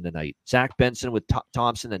Benson tonight. Zach Benson with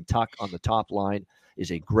Thompson and Tuck on the top line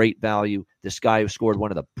is a great value. This guy who scored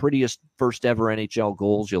one of the prettiest first ever NHL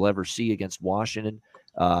goals you'll ever see against Washington.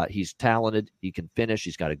 He's talented. He can finish.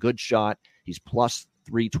 He's got a good shot. He's plus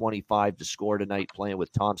 325 to score tonight, playing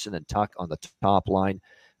with Thompson and Tuck on the top line.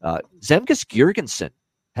 Zemgus Girgensson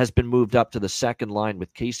has been moved up to the second line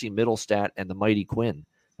with Casey Middlestat and the mighty Quinn,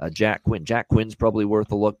 Jack Quinn. Jack Quinn's probably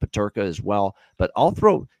worth a look, Peterka as well. But I'll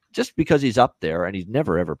throw, just because he's up there and he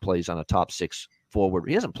never ever plays on a top 6 forward.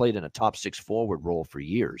 He hasn't played in a top 6 forward role for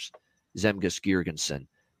years, Zemgus Girgensson.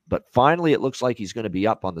 But finally, it looks like he's going to be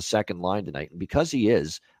up on the second line tonight. And because he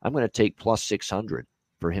is, I'm going to take plus 600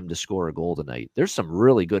 for him to score a goal tonight. There's some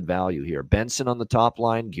really good value here. Benson on the top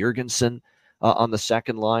line, Girgensson on the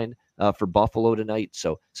second line for Buffalo tonight.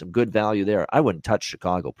 So some good value there. I wouldn't touch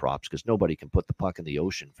Chicago props because nobody can put the puck in the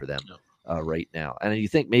ocean for them right now. And you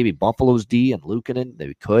think maybe Buffalo's D and Luukkonen,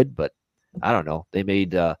 they could, but I don't know. They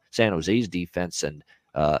made San Jose's defense and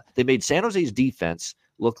look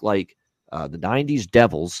like the 90s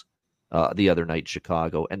Devils the other night,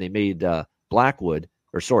 Chicago, and they made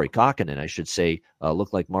Kakkonen, I should say,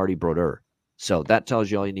 look like Marty Brodeur. So that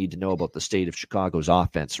tells you all you need to know about the state of Chicago's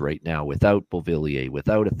offense right now without Beauvillier,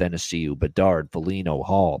 without Athanasiou, Bedard, Foligno,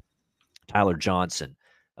 Hall, Tyler Johnson.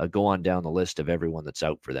 Go on down the list of everyone that's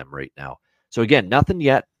out for them right now. So again, nothing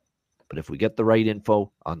yet, but if we get the right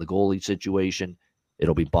info on the goalie situation,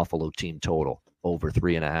 it'll be Buffalo team total over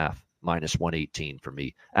 3.5, minus 118 for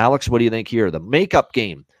me. Alex, what do you think here? The makeup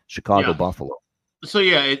game, Chicago-Buffalo. So,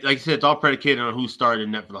 like I said, it's all predicated on who started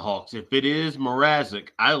in net for the Hawks. If it is Mrazek,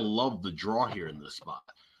 I love the draw here in this spot.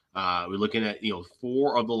 We're looking at,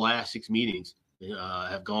 4 of the last 6 meetings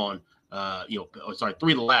have gone, 3 of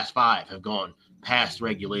the last 5 have gone past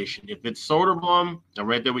regulation. If it's Soderblom, I'm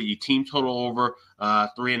right there with you, team total over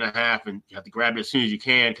 3.5, and you have to grab it as soon as you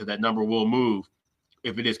can because that number will move.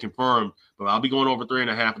 if it is confirmed. But I'll be going over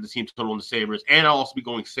 3.5 of the team total on the Sabres, and I'll also be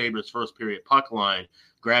going Sabres first period puck line,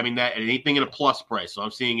 grabbing that at anything in a plus price. So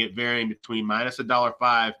I'm seeing it varying between minus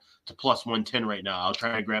 $1.05 to plus 110 right now. I'll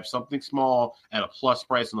try and grab something small at a plus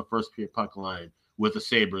price on the first period puck line with the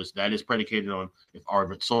Sabres. That is predicated on if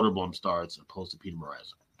Arvid Soderblom starts opposed to Peter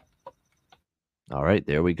Mrazek. All right,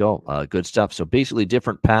 there we go. Good stuff. So basically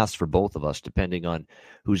different paths for both of us, depending on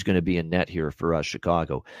who's going to be in net here for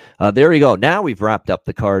Chicago. There you go. Now we've wrapped up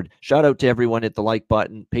the card. Shout out to everyone at the like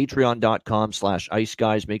button, patreon.com/Ice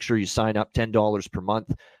Guys. Make sure you sign up, $10 per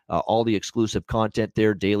month. All the exclusive content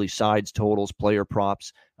there, daily sides, totals, player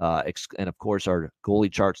props, and of course our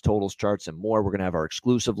goalie charts, totals charts, and more. We're going to have our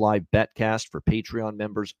exclusive live betcast for Patreon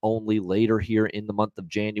members only later here in the month of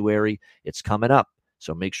January. It's coming up,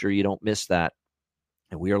 so make sure you don't miss that.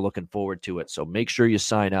 And we are looking forward to it. So make sure you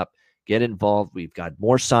sign up, get involved. We've got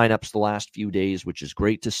more signups the last few days, which is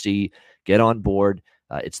great to see. Get on board.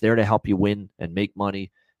 It's there to help you win and make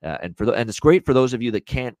money. And it's great for those of you that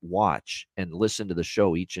can't watch and listen to the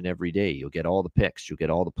show each and every day. You'll get all the picks. You'll get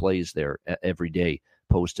all the plays there every day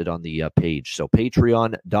posted on the page. So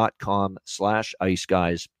patreon.com/Ice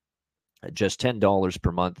Guys, just $10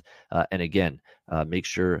 per month. And again, make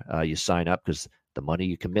sure you sign up, because the money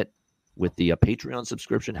you commit with the Patreon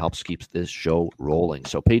subscription helps keep this show rolling.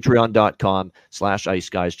 So patreon.com/Ice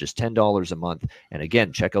Guys, just $10 a month. And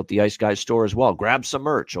again, check out the Ice Guys store as well. Grab some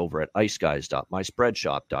merch over at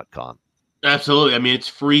iceguys.myspreadshop.com. Absolutely. I mean, it's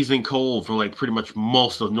freezing cold for like pretty much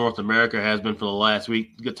most of North America, has been for the last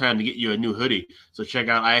week. Good time to get you a new hoodie. So check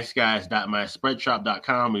out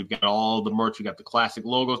iceguys.myspreadshop.com. We've got all the merch. We got the classic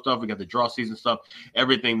logo stuff. We got the draw season stuff,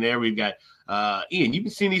 everything there. We've got Ian, you've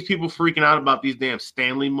been seeing these people freaking out about these damn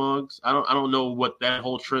Stanley mugs. I don't know what that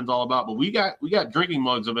whole trend's all about, but we got drinking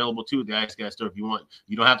mugs available too at the Ice Guys store if you want.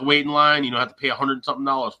 You don't have to wait in line. You don't have to pay $100 something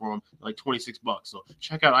for them, like $26. So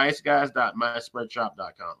check out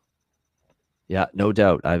iceguys.myspreadshop.com. Yeah, no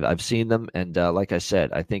doubt. I've seen them, and like I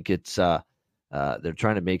said, I think it's they're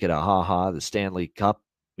trying to make it the Stanley Cup,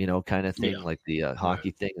 kind of thing, like the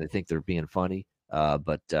hockey thing. They think they're being funny,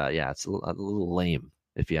 but it's a little lame,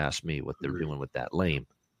 if you ask me, what they're doing with that. Lame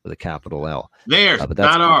with a capital L. Theirs, but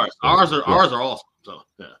not ours. Ours are awesome. So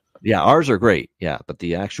yeah, ours are great. Yeah, but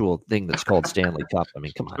the actual thing that's called Stanley Cup, I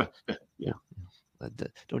mean, come on. Yeah.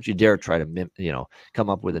 Don't you dare try to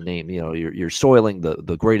come up with a name. You're soiling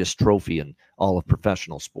the greatest trophy in all of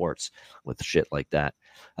professional sports with shit like that.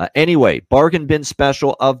 Anyway, bargain bin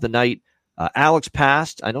special of the night. Alex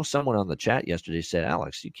passed. I know someone on the chat yesterday said,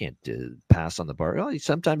 Alex, you can't pass on the bargain. Well,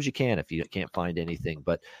 sometimes you can if you can't find anything.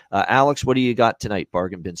 But Alex, what do you got tonight?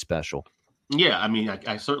 Bargain bin special. Yeah, I mean,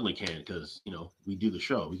 I certainly can, because, we do the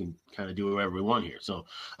show. We can kind of do whatever we want here. So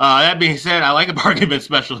that being said, I like a bargain bin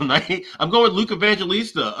special tonight. I'm going with Luke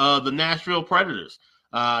Evangelista, the Nashville Predators.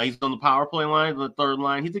 He's on the power play line, the third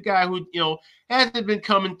line. He's a guy who, hasn't been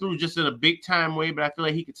coming through just in a big-time way, but I feel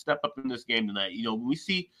like he could step up in this game tonight. When we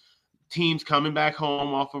see teams coming back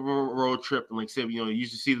home off of a road trip, and like I said, you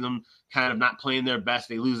usually see them kind of not playing their best.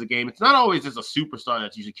 They lose a game. It's not always just a superstar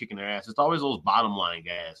that's usually kicking their ass. It's always those bottom line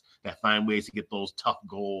guys that find ways to get those tough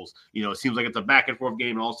goals. It seems like it's a back and forth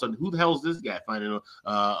game, and all of a sudden, who the hell is this guy finding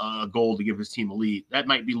a goal to give his team a lead? That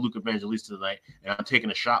might be Luke Evangelista tonight, and I'm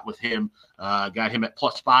taking a shot with him. Got him at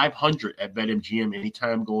plus 500 at BetMGM,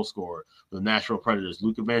 anytime goal scorer for the Nashville Predators.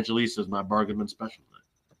 Luke Evangelista is my bargain bin special tonight.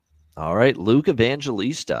 All right, Luke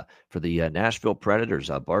Evangelista for the Nashville Predators,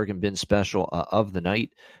 a bargain bin special of the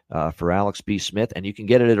night for Alex B. Smith. And you can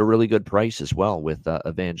get it at a really good price as well with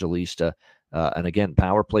Evangelista. And again,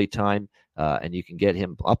 power play time, and you can get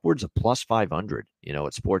him upwards of plus 500,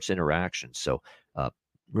 at Sports Interaction. So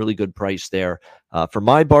really good price there. For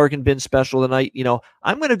my bargain bin special tonight,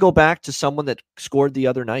 I'm going to go back to someone that scored the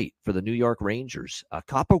other night for the New York Rangers,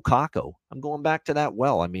 Capo Caco. I'm going back to that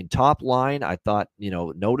well. I mean, top line, I thought,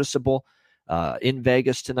 noticeable in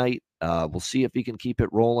Vegas tonight. We'll see if he can keep it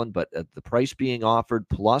rolling, but the price being offered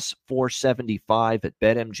plus 475 at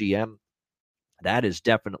BetMGM, that is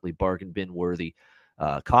definitely bargain bin worthy.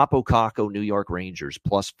 Capo Caco, New York Rangers,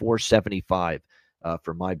 plus 475.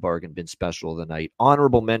 For my bargain bin special of the night.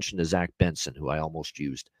 Honorable mention to Zach Benson, who I almost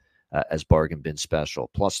used as bargain bin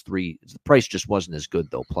special. Plus 3. The price just wasn't as good,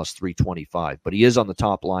 though. Plus 325. But he is on the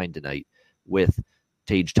top line tonight with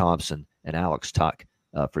Tage Thompson and Alex Tuck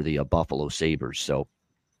for the Buffalo Sabres. So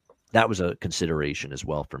that was a consideration as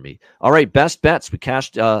well for me. All right, best bets. We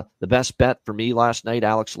cashed the best bet for me last night,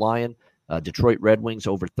 Alex Lyon. Detroit Red Wings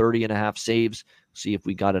over 30.5 saves. See if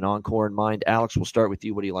we got an encore in mind. Alex, we'll start with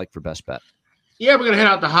you. What do you like for best bet? Yeah, we're going to head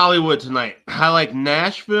out to Hollywood tonight. I like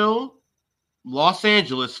Nashville, Los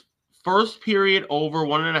Angeles, First period over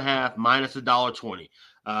 1.5 minus $1.20.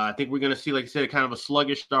 I think we're going to see, like I said, kind of a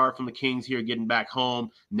sluggish start from the Kings here getting back home.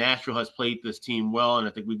 Nashville has played this team well, and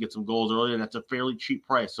I think we get some goals early, and that's a fairly cheap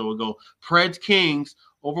price. So we'll go Preds Kings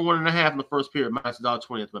over 1.5 in the first period, minus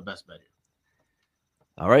 $1.20. That's my best bet here.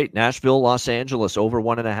 All right, Nashville, Los Angeles, over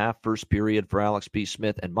 1.5 first period for Alex B.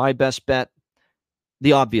 Smith. And my best bet,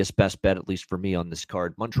 the obvious best bet, at least for me on this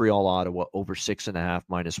card, Montreal, Ottawa, over 6.5,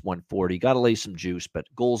 minus 140. Got to lay some juice, but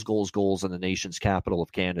goals in the nation's capital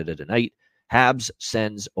of Canada tonight. Habs,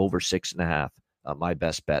 Sens, over 6.5. My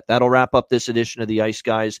best bet. That'll wrap up this edition of the Ice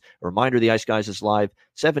Guys. A reminder, the Ice Guys is live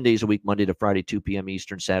 7 days a week, Monday to Friday, 2 p.m.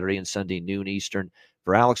 Eastern, Saturday and Sunday, noon Eastern.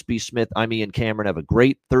 For Alex B. Smith, I'm Ian Cameron. Have a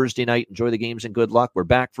great Thursday night. Enjoy the games and good luck. We're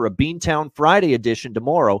back for a Beantown Friday edition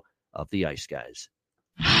tomorrow of the Ice Guys.